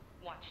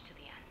 watch to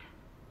the end.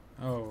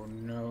 Oh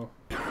no.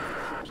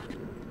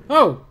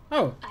 Oh!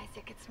 Oh!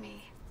 Isaac, it's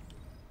me.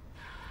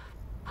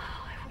 Oh,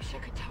 I wish I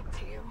could talk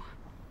to you.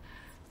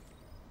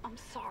 I'm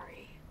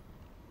sorry.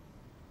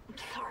 I'm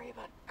sorry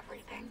about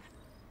everything.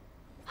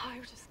 I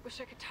just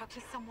wish I could talk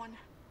to someone.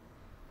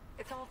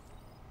 It's all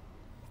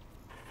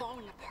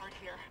falling apart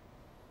here.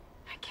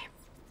 I can't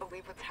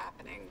believe what's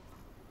happening.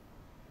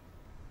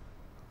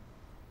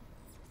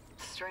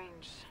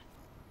 Strange.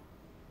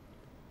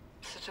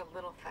 Such a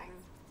little thing.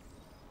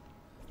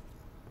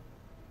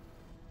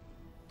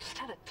 Just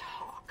had a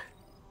talk.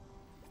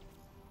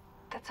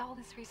 That's all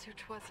this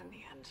research was in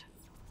the end.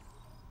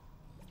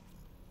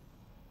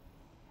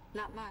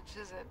 Not much,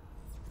 is it?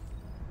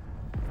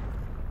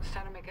 Just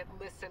had to make it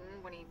listen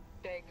when he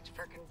begged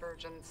for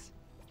convergence.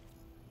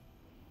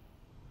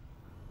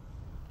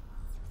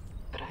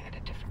 But I had a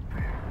different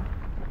prayer.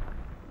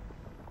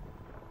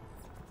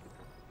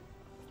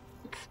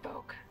 It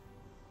spoke.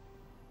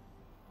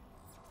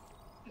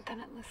 And then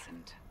it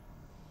listened.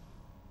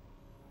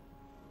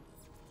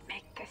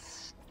 Make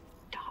this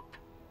stop,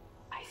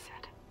 I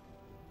said.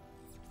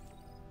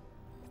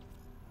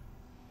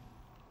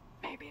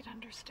 Maybe it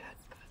understood,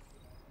 but...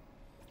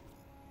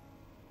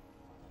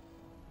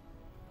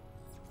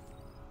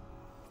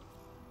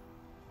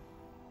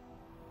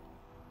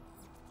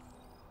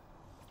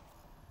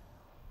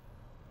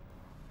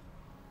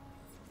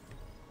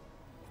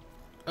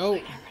 Oh! I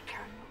can't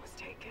return what was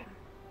taken.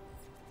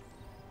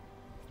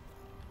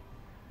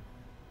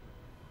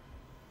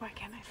 Why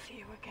can't I see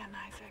you again,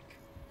 Isaac?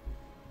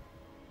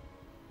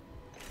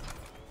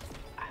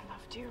 I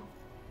loved you.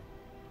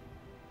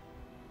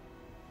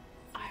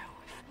 I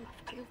always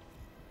loved you.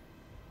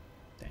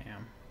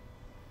 Damn.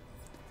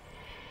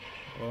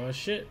 Oh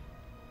shit.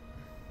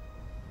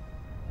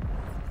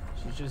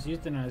 She just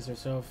euthanized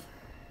herself.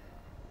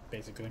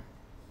 Basically.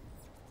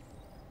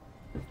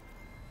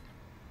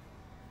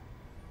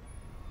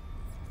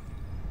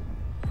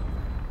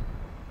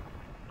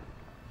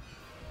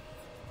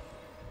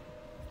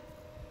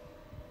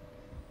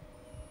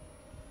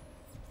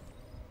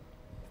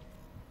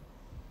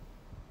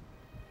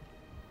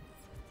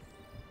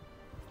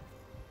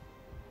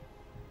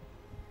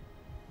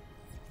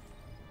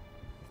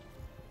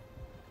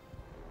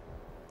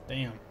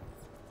 Damn.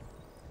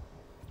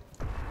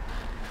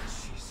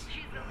 She's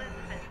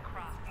Elizabeth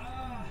Cross,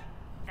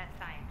 that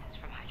scientist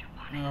from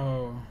hydroponics.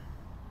 Oh.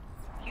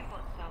 You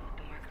both saw what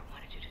the marker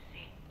wanted you to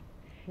see.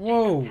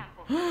 Whoa.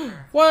 Temple for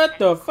her What and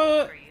the Cross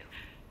fuck? for you.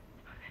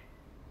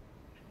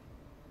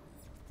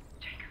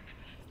 Jacob.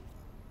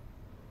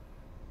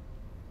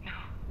 No.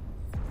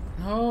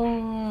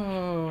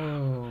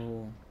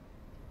 Oh.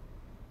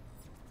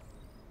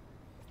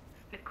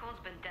 Nicole's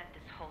been dead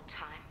this whole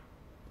time.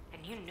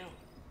 And you knew,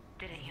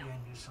 didn't you? I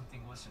knew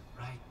something wasn't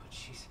right, but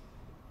she'd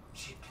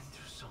been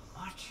through so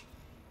much,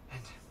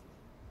 and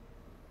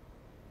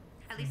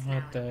At least What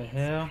now the it means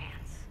hell?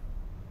 hands.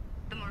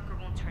 The marker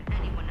won't turn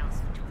anyone else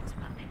into its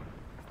puppet.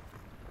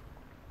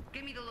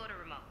 Give me the loader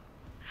remote.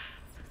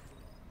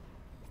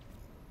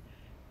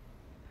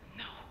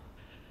 No.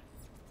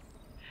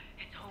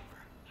 It's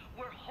over.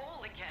 We're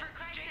whole again. For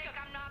Christ's sake,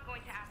 I'm not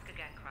going to ask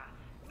again, Cross.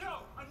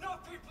 no,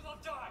 enough people will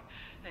die.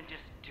 Then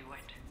just do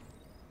it.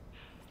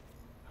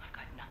 I've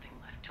got nothing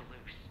left to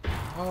lose.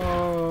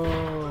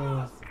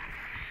 Oh.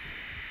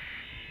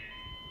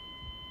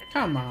 It's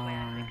Come not this way,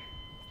 on. Isaac.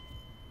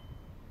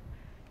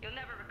 You'll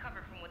never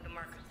recover from what the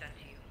marker's done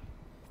to you.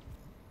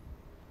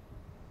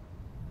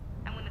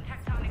 And when the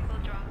tectonic will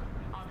drop,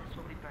 all this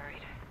will be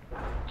buried.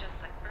 Just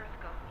like Earth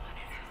God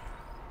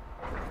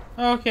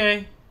wanted.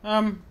 Okay.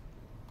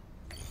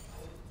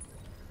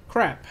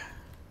 Crap.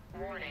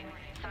 Warning.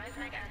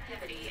 Seismic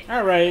activity.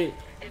 Alright.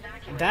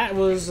 Evacuate. That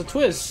was a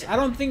twist. I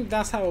don't think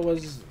that's how it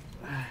was.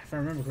 If I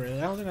remember correctly,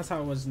 I don't think that's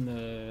how it was in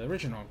the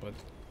original, but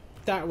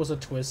that was a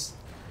twist.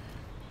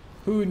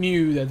 Who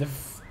knew that the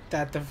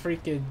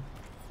freaking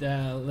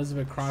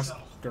Elizabeth Cross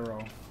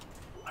girl?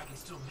 I can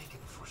still make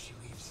it before she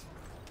leaves.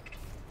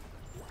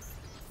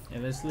 Yeah,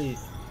 let's leave.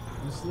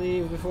 Let's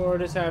leave before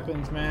this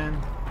happens, man.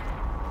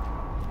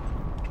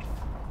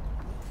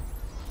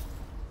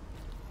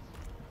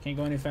 Can't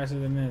go any faster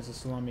than this. It's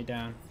slowing me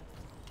down.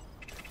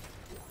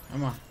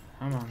 Come on,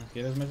 come on. Let's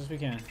get as much as we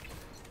can.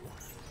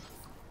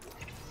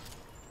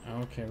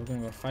 Okay, we're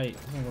gonna go fight.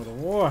 We're gonna go to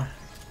war.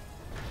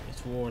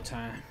 It's war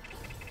time.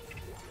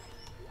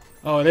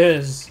 Oh, it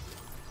is.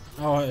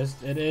 Oh,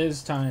 it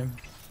is time.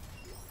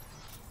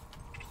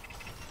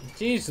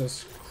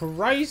 Jesus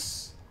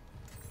Christ.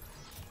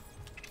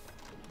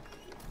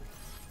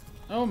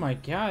 Oh my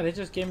God, they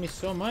just gave me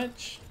so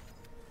much.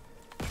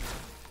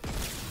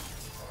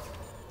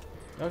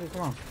 Okay,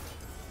 come on.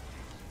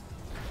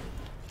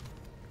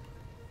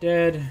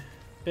 Dead.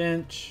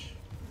 Bench.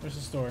 Where's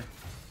the store?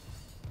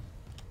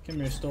 Come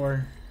here,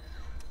 store.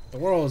 The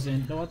world's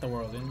in. No, what the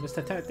world's in? This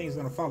titanic thing's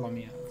gonna follow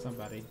me,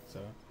 somebody. So,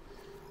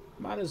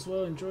 might as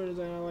well enjoy it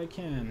all I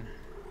can.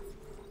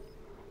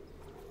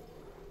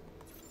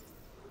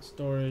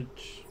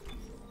 Storage.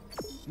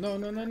 No,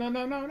 no, no, no,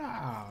 no, no,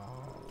 no.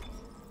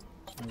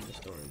 Move the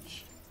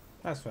storage.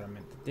 That's what I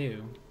meant to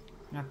do.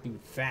 Not do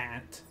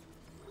that.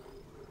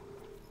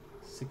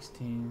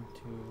 16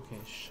 to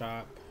okay,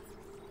 shop.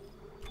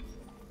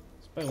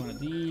 Let's buy one of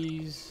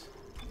these.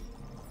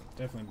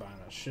 Definitely buying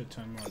a shit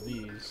ton more of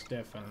these.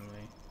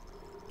 Definitely.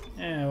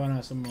 And why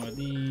not some more of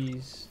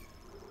these?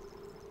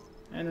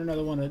 And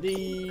another one of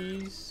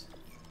these.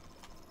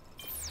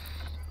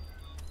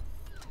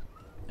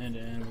 And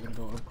then we're gonna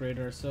go upgrade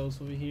ourselves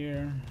over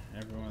here.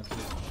 Everyone's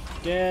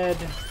just dead.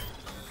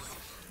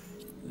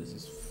 This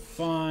is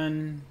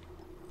fun.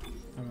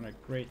 Having a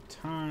great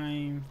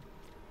time.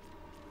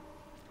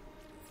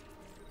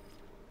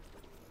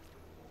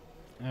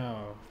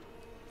 Oh.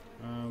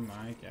 Oh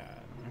my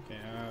god. Okay,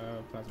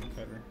 plasma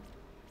cutter.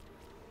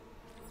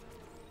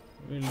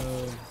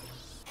 Reload.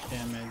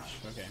 Damage.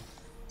 Okay.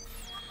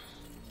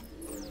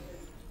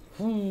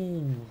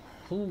 Ooh.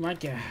 Oh my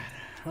god.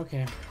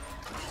 Okay.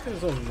 Let's get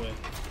this over with.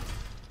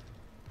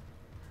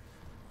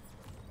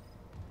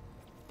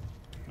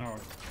 Oh.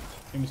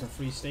 Give me some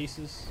free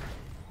stasis.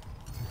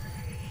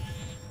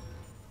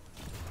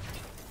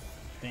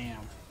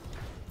 Damn.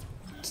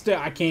 Still,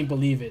 I can't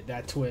believe it.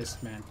 That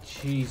twist, man.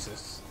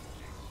 Jesus.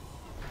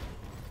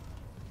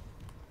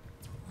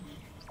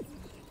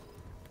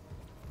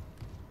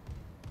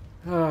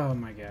 Oh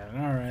my god.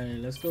 Alright,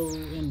 let's go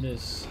in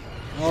this.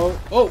 Oh,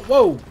 oh,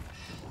 whoa!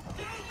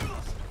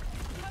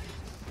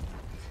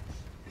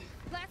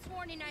 Last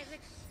warning, Isaac.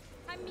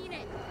 I mean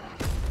it.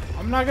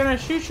 I'm not gonna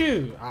shoot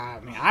you. I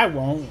mean, I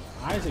won't.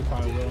 Isaac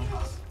probably will.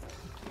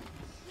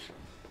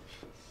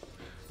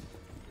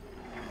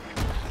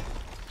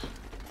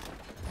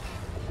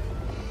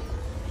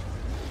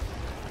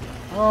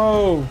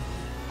 Oh!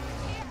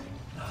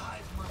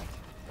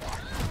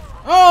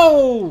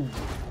 Oh!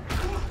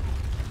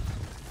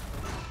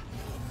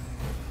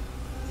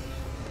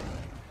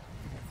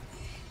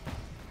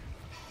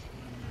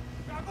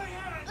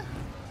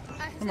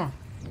 Come on.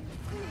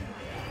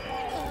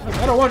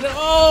 I don't want to.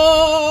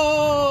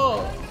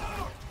 Oh!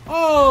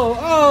 Oh!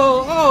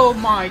 Oh! Oh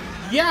my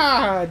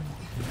god!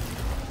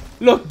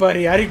 Look,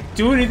 buddy, I didn't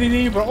do anything to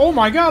you, but oh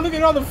my god, look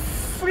at all the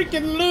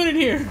freaking loot in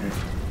here!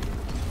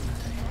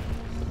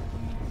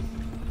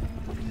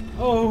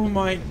 Oh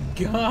my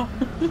god!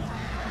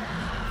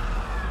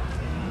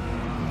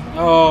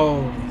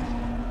 Oh!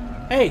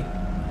 Hey!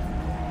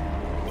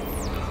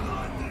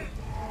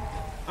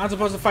 I'm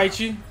supposed to fight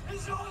you.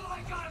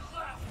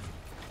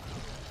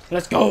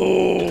 Let's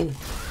go!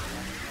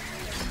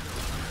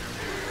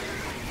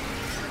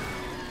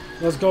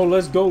 Let's go,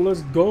 let's go,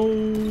 let's go!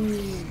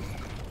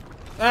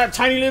 Ah,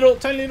 tiny little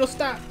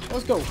stop!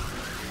 Let's go!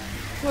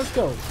 Let's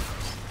go!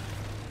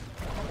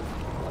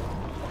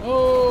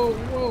 Oh,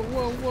 whoa,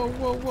 whoa, whoa,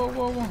 whoa, whoa,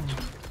 whoa, whoa!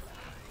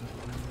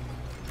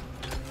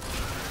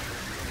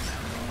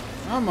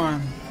 Come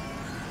on!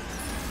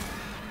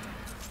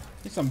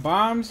 Get some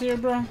bombs here,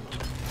 bro.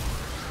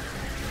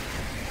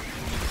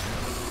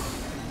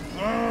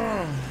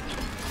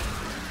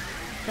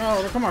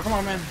 Oh, come on,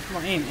 man. Come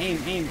on, aim.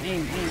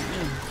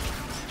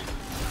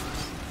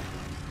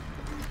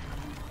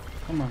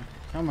 Come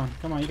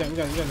on. You got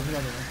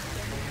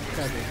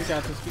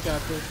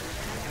this.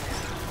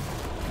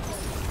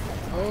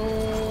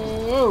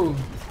 Oh.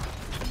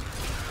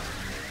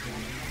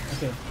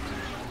 Okay.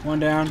 One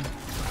down.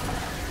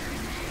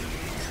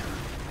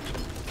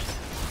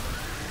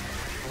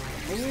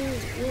 Ooh.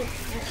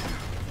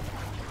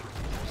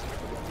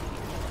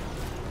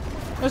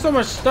 There's so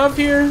much stuff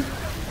here.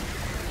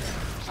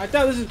 I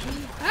thought this is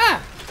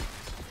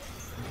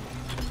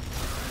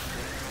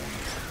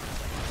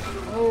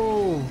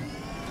Oh.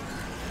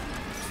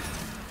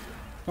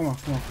 Come on.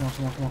 Hit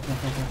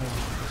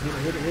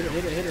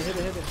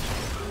it.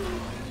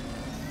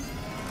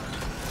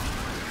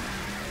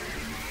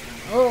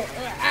 Oh,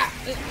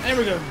 there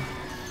we go.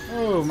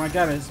 Oh my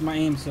god, my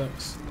aim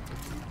sucks.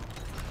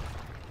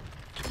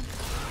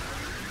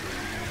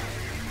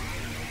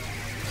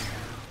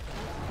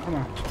 Come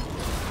on.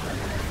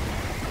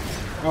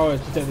 Oh,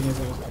 it's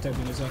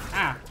protecting itself.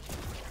 Ah!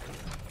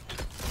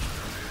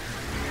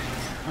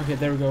 Okay,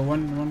 there we go.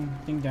 One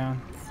thing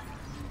down.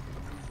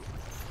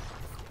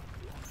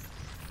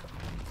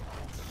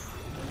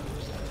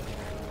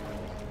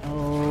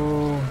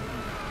 Oh.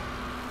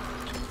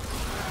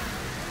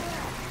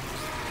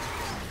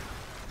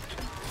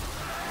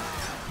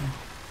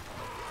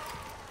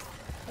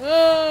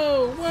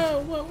 Oh!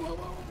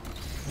 Whoa.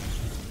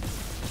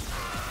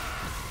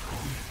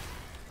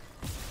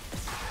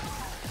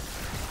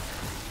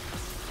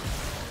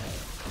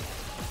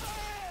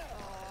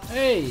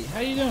 Hey,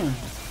 how you doing?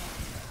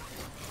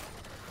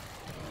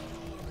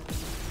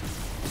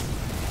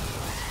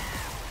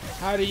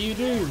 How do you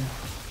do?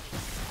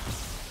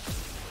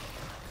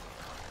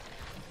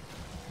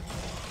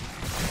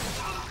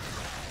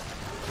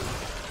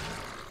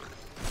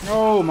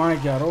 Oh my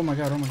god.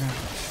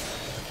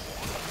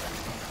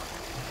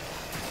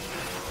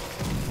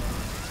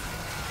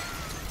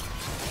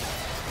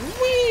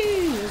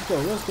 Whee!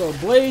 Let's go.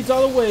 Blades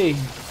all the way.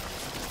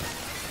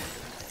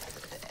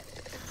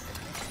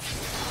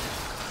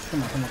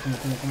 Come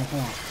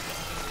on.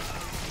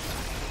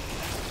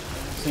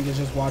 This thing is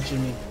just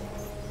watching me.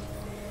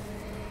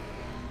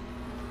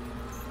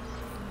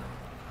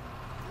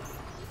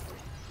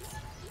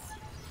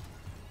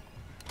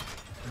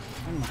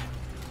 Come on.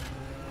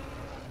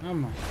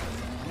 Come on.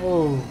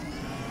 Oh.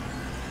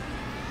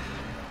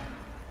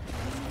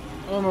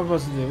 What am I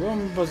supposed to do? What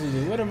am I supposed to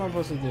do? What am I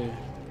supposed to do?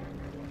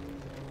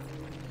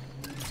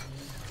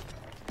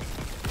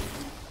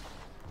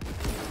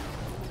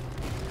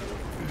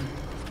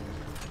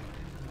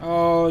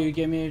 Oh, you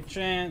gave me a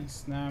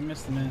chance. Nah, I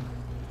missed the man.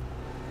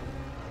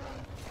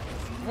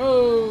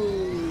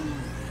 Oh!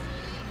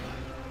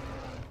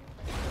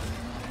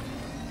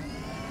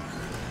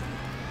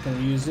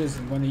 Gonna use this.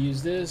 I'm gonna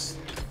use this.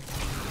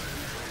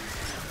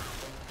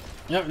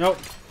 Yep, nope.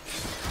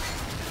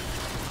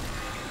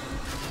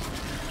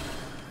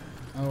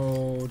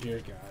 Oh dear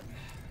God.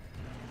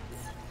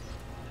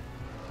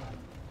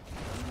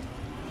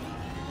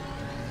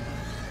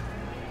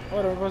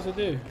 What am I supposed to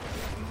do?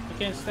 I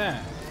can't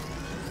stab.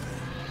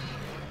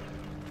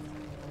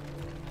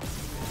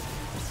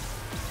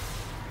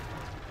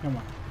 Come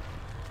on.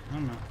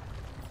 Come on.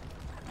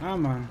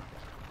 Come on.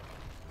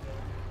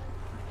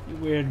 You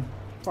weird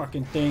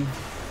fucking thing.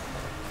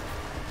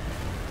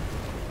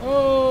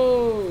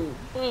 Oh!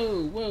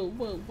 Whoa, whoa,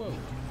 whoa, whoa.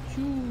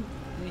 You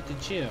need to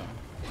chill.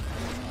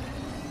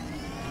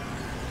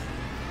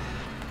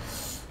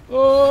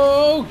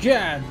 Oh,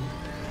 God!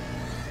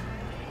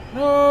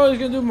 No, he's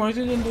gonna do more. He's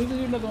gonna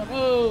do another one.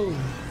 Oh!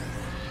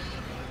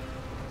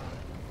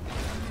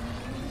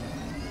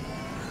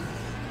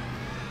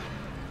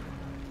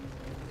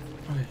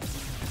 Okay.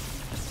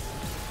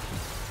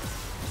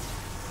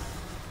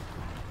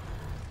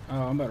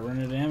 Oh, I'm about to run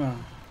out of ammo.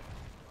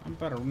 I'm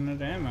about to run out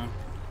of ammo.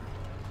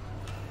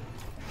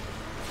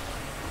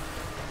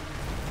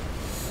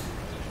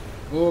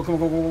 Oh, come on,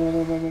 come on, come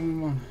on, come on,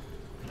 come on.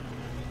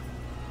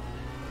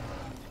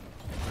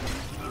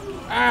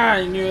 Ah,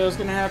 I knew that was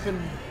gonna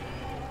happen.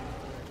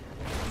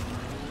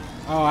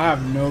 Oh, I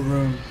have no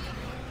room.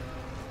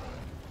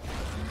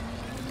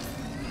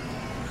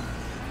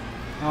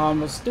 Oh,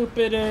 I'm a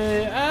stupid.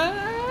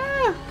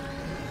 Ah!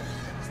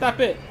 Stop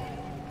it!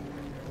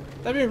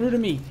 Stop being rude to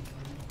me.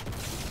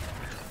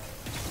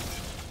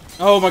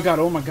 Oh my God!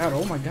 Oh my God!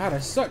 Oh my God! I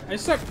suck! I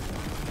suck!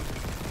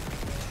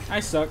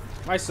 I suck!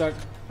 I suck!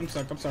 I'm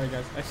sorry,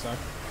 guys. I suck.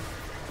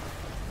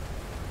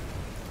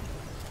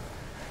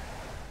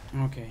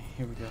 Okay,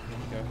 here we go. Here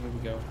we go. Here we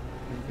go.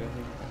 Here we go. Here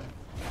we go.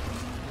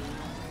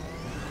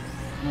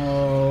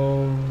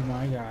 Oh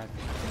my God.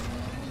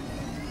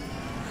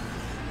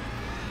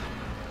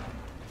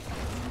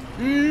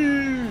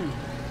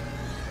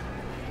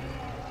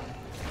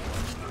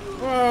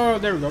 Oh,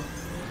 there we go.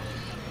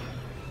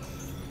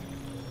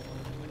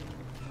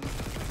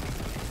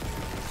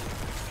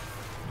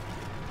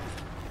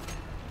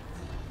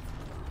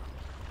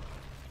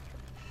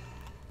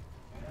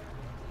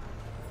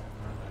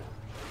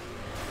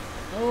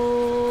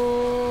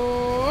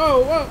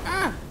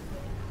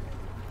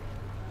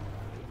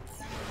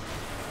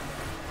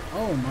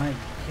 Oh my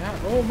God.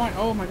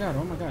 Oh my God.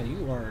 Oh my God.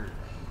 You are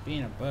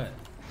being a butt.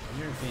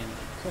 You're being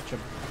such a...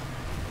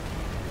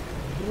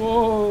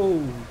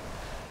 Whoa.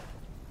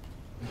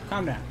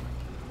 Calm down.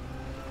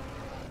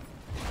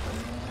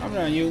 Calm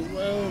down, you.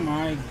 Oh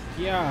my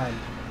God.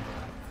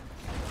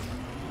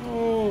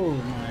 Oh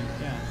my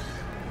God.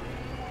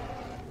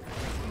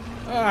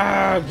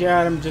 Oh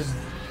God, I'm just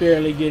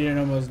barely getting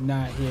almost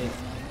not hit.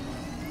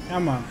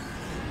 Come on.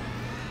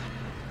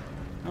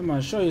 Come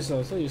on, show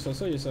yourself, show yourself,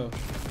 show yourself.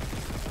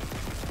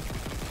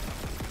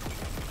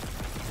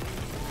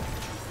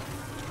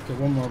 Okay,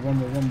 one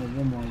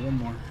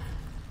more.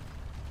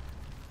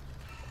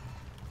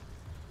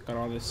 Got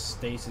all this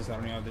stasis. I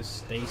don't need all this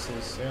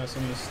stasis. I got so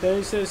many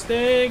stasis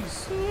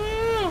things.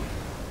 Woo!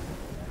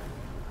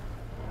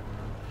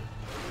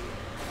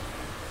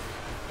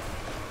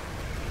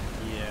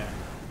 Yeah.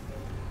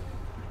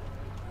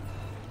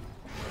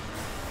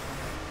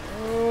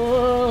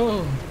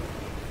 Oh.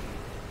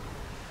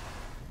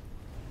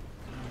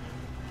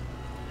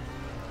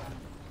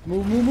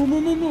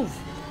 Move.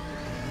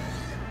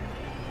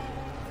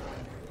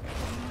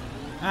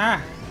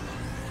 Ah.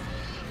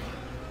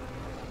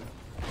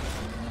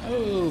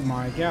 Oh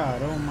my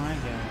God, oh my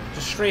God.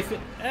 Just strafe it.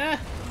 Ah!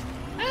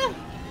 Ah!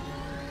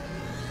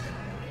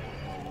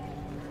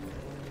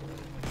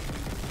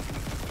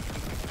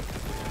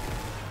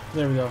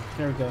 There we go,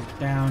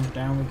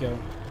 down we go.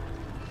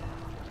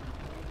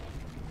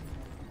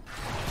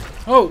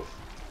 Oh!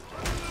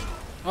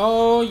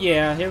 Oh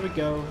yeah, here we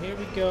go,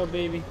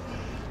 baby.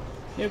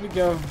 Here we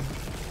go.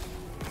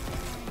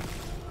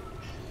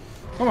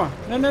 Come on.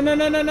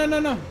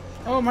 No.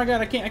 Oh my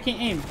God, I can't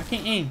aim. I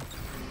can't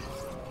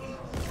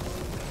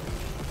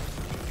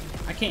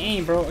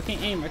aim, bro. I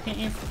can't aim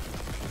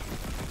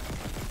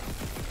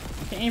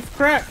for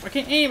crap. I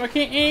can't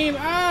aim.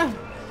 Ah!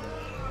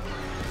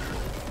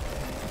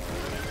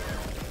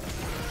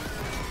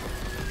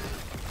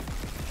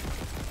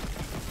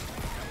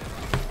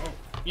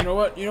 You know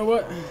what?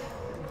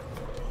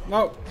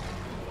 No.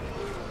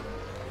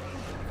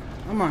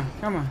 Come on.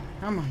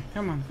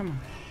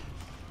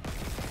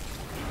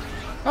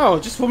 Oh,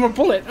 just one more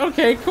bullet.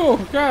 Okay, cool.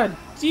 God,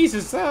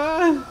 Jesus.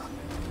 I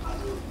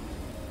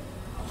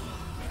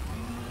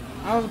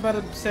was about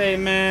to say,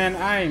 man,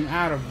 I am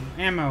out of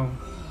ammo.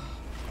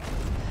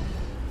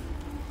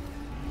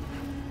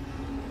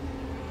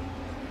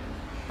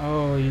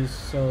 Oh, you're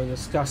so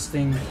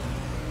disgusting.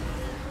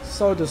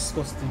 So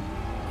disgusting.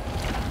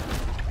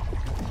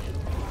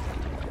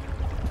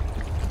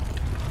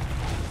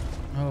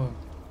 Oh.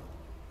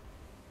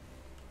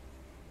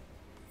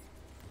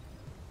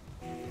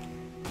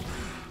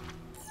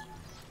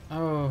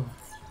 Oh.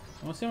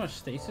 Wanna see how much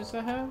stasis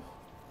I have?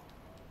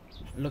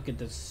 Look at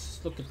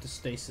this. Look at the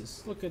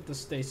stasis. Look at the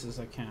stasis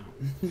I count.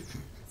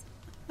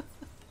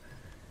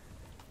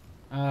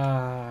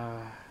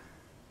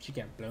 She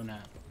got blown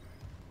up.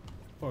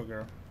 Poor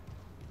girl.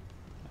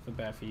 I feel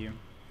bad for you.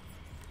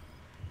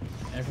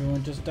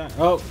 Everyone just died.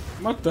 Oh,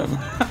 what the?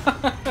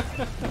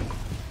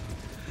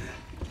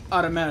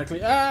 Automatically.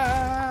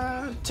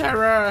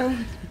 Terror!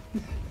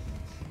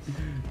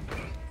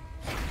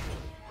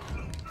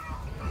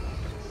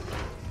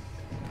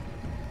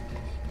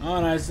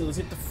 Oh, nice. Let's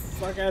get the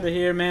fuck out of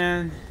here,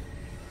 man.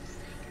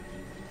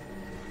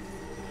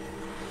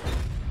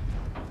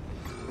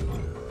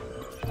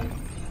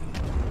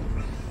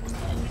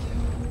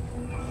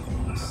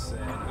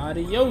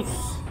 Adios.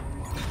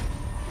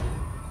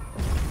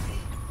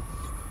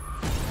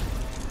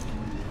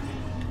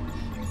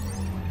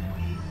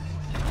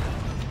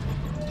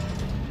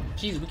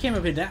 Jeez, we came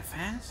up here that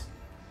fast?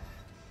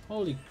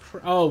 Holy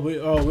crap. Oh, we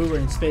were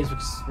in space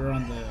because we're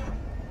on the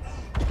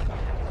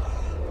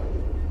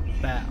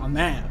on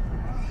that.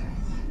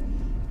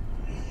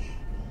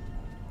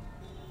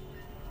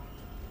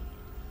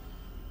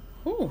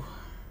 Whew.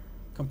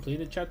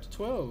 Completed chapter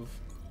 12.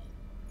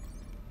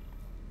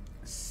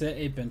 Set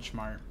a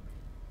benchmark.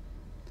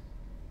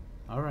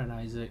 Alright,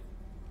 Isaac.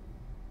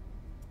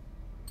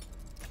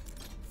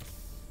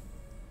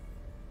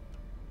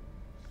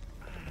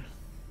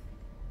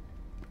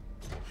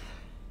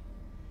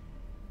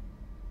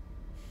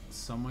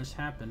 So much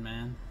happened,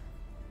 man.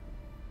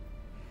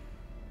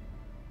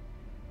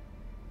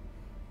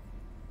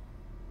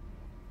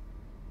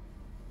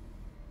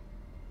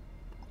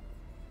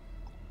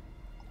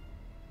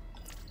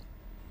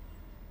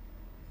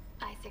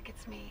 Isaac,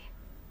 it's me.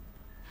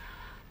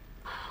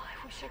 Oh,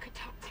 I wish I could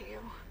talk to you.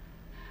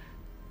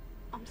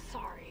 I'm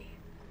sorry.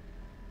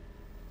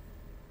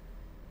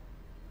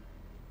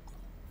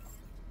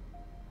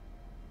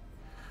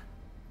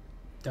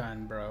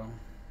 Done, bro.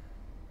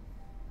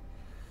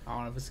 I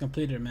don't know if it's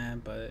completed,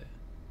 man, but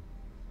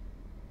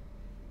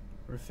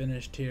we're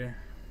finished here.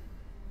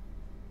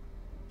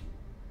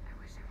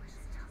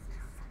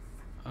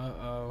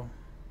 Uh-oh.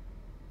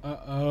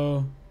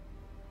 Uh-oh.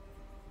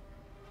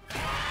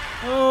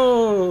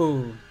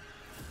 Oh!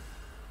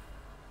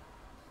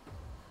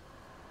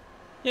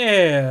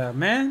 Yeah,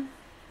 man.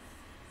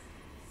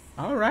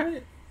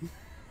 Alright.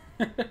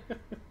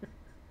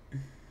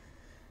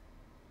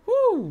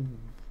 Woo!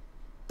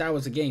 That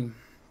was a game.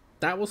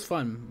 That was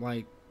fun.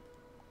 Like,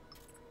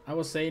 I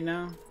will say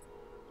now,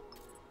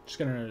 just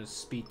gonna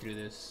speed through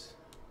this.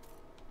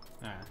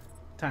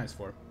 Times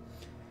 4.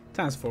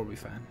 Times 4 will be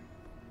fine.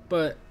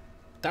 But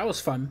that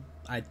was fun.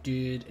 I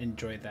did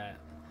enjoy that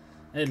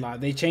a lot.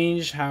 They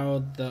changed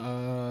how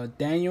the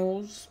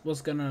Daniels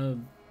was gonna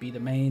be the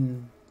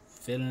main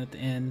villain at the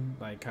end,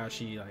 like how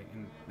she, like,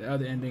 in the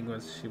other ending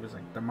was she was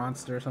like the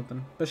monster or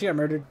something, but she got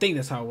murdered. I think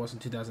that's how it was in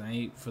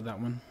 2008 for that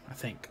one. I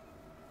think.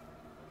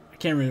 I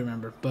can't really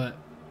remember, but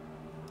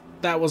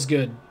that was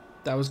good.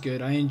 That was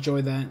good. I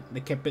enjoyed that.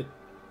 They kept it.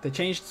 They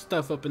changed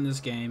stuff up in this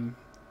game,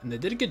 and they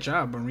did a good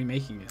job on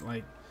remaking it.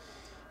 Like,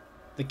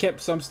 they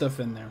kept some stuff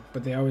in there,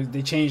 but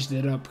they changed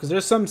it up because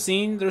there's some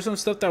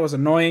stuff that was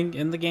annoying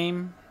in the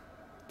game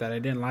that I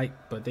didn't like,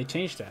 but they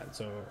changed that.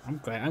 So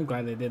I'm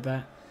glad they did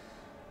that.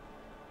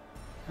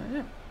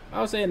 Yeah,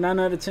 I would say a 9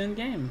 out of 10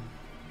 game.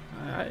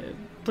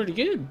 Pretty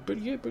good.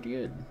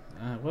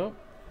 Well,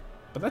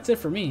 but that's it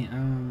for me.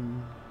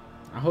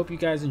 I hope you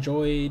guys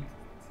enjoyed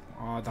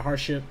the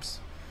hardships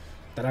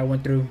that I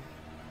went through,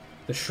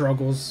 the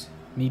struggles,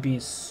 me being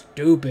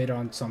stupid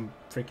on some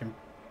freaking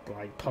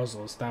like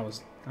puzzles.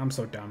 I'm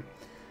so dumb.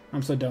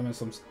 I'm so dumb at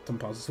some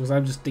puzzles because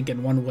I'm just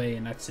thinking one way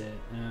and that's it.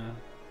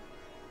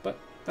 But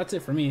that's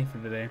it for me for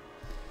today.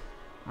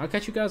 I'll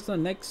catch you guys on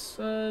the next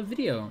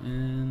video,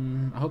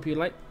 and I hope you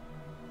like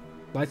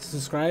to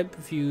subscribe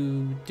if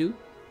you do,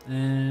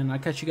 and I'll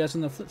catch you guys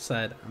on the flip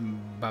side.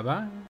 Bye bye.